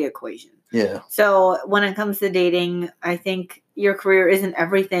part of the equation. Yeah. So when it comes to dating, I think your career isn't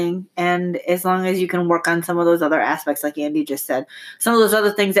everything. And as long as you can work on some of those other aspects, like Andy just said, some of those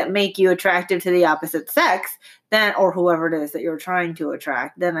other things that make you attractive to the opposite sex, then, or whoever it is that you're trying to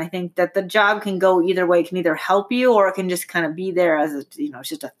attract, then I think that the job can go either way. It can either help you or it can just kind of be there as a, it's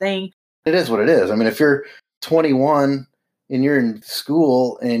just a thing. It is what it is. I mean, if you're 21 and you're in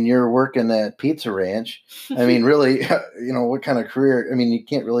school and you're working at Pizza Ranch, I mean, really, what kind of career? I mean, you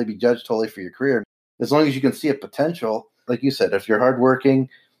can't really be judged totally for your career. As long as you can see a potential, like you said, if you're hardworking.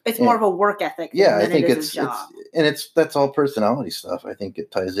 It's more of a work ethic. Yeah, I think it's a job. That's all personality stuff. I think it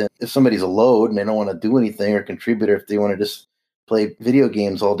ties in. If somebody's a load and they don't want to do anything or contribute, or if they want to just play video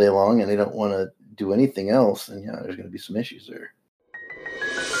games all day long and they don't want to do anything else, then yeah, there's going to be some issues there.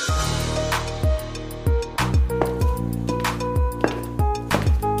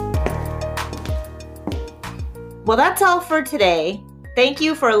 Well, that's all for today. Thank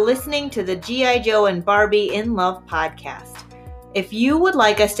you for listening to the G.I. Joe and Barbie in Love podcast. If you would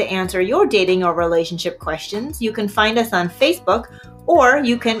like us to answer your dating or relationship questions, you can find us on Facebook, or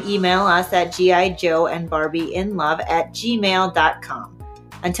you can email us at gijoeandbarbieinlove@gmail.com.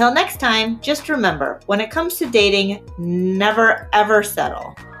 Until next time, just remember, when it comes to dating, never ever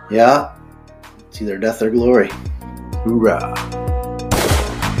settle. Yeah, it's either death or glory. Hoorah.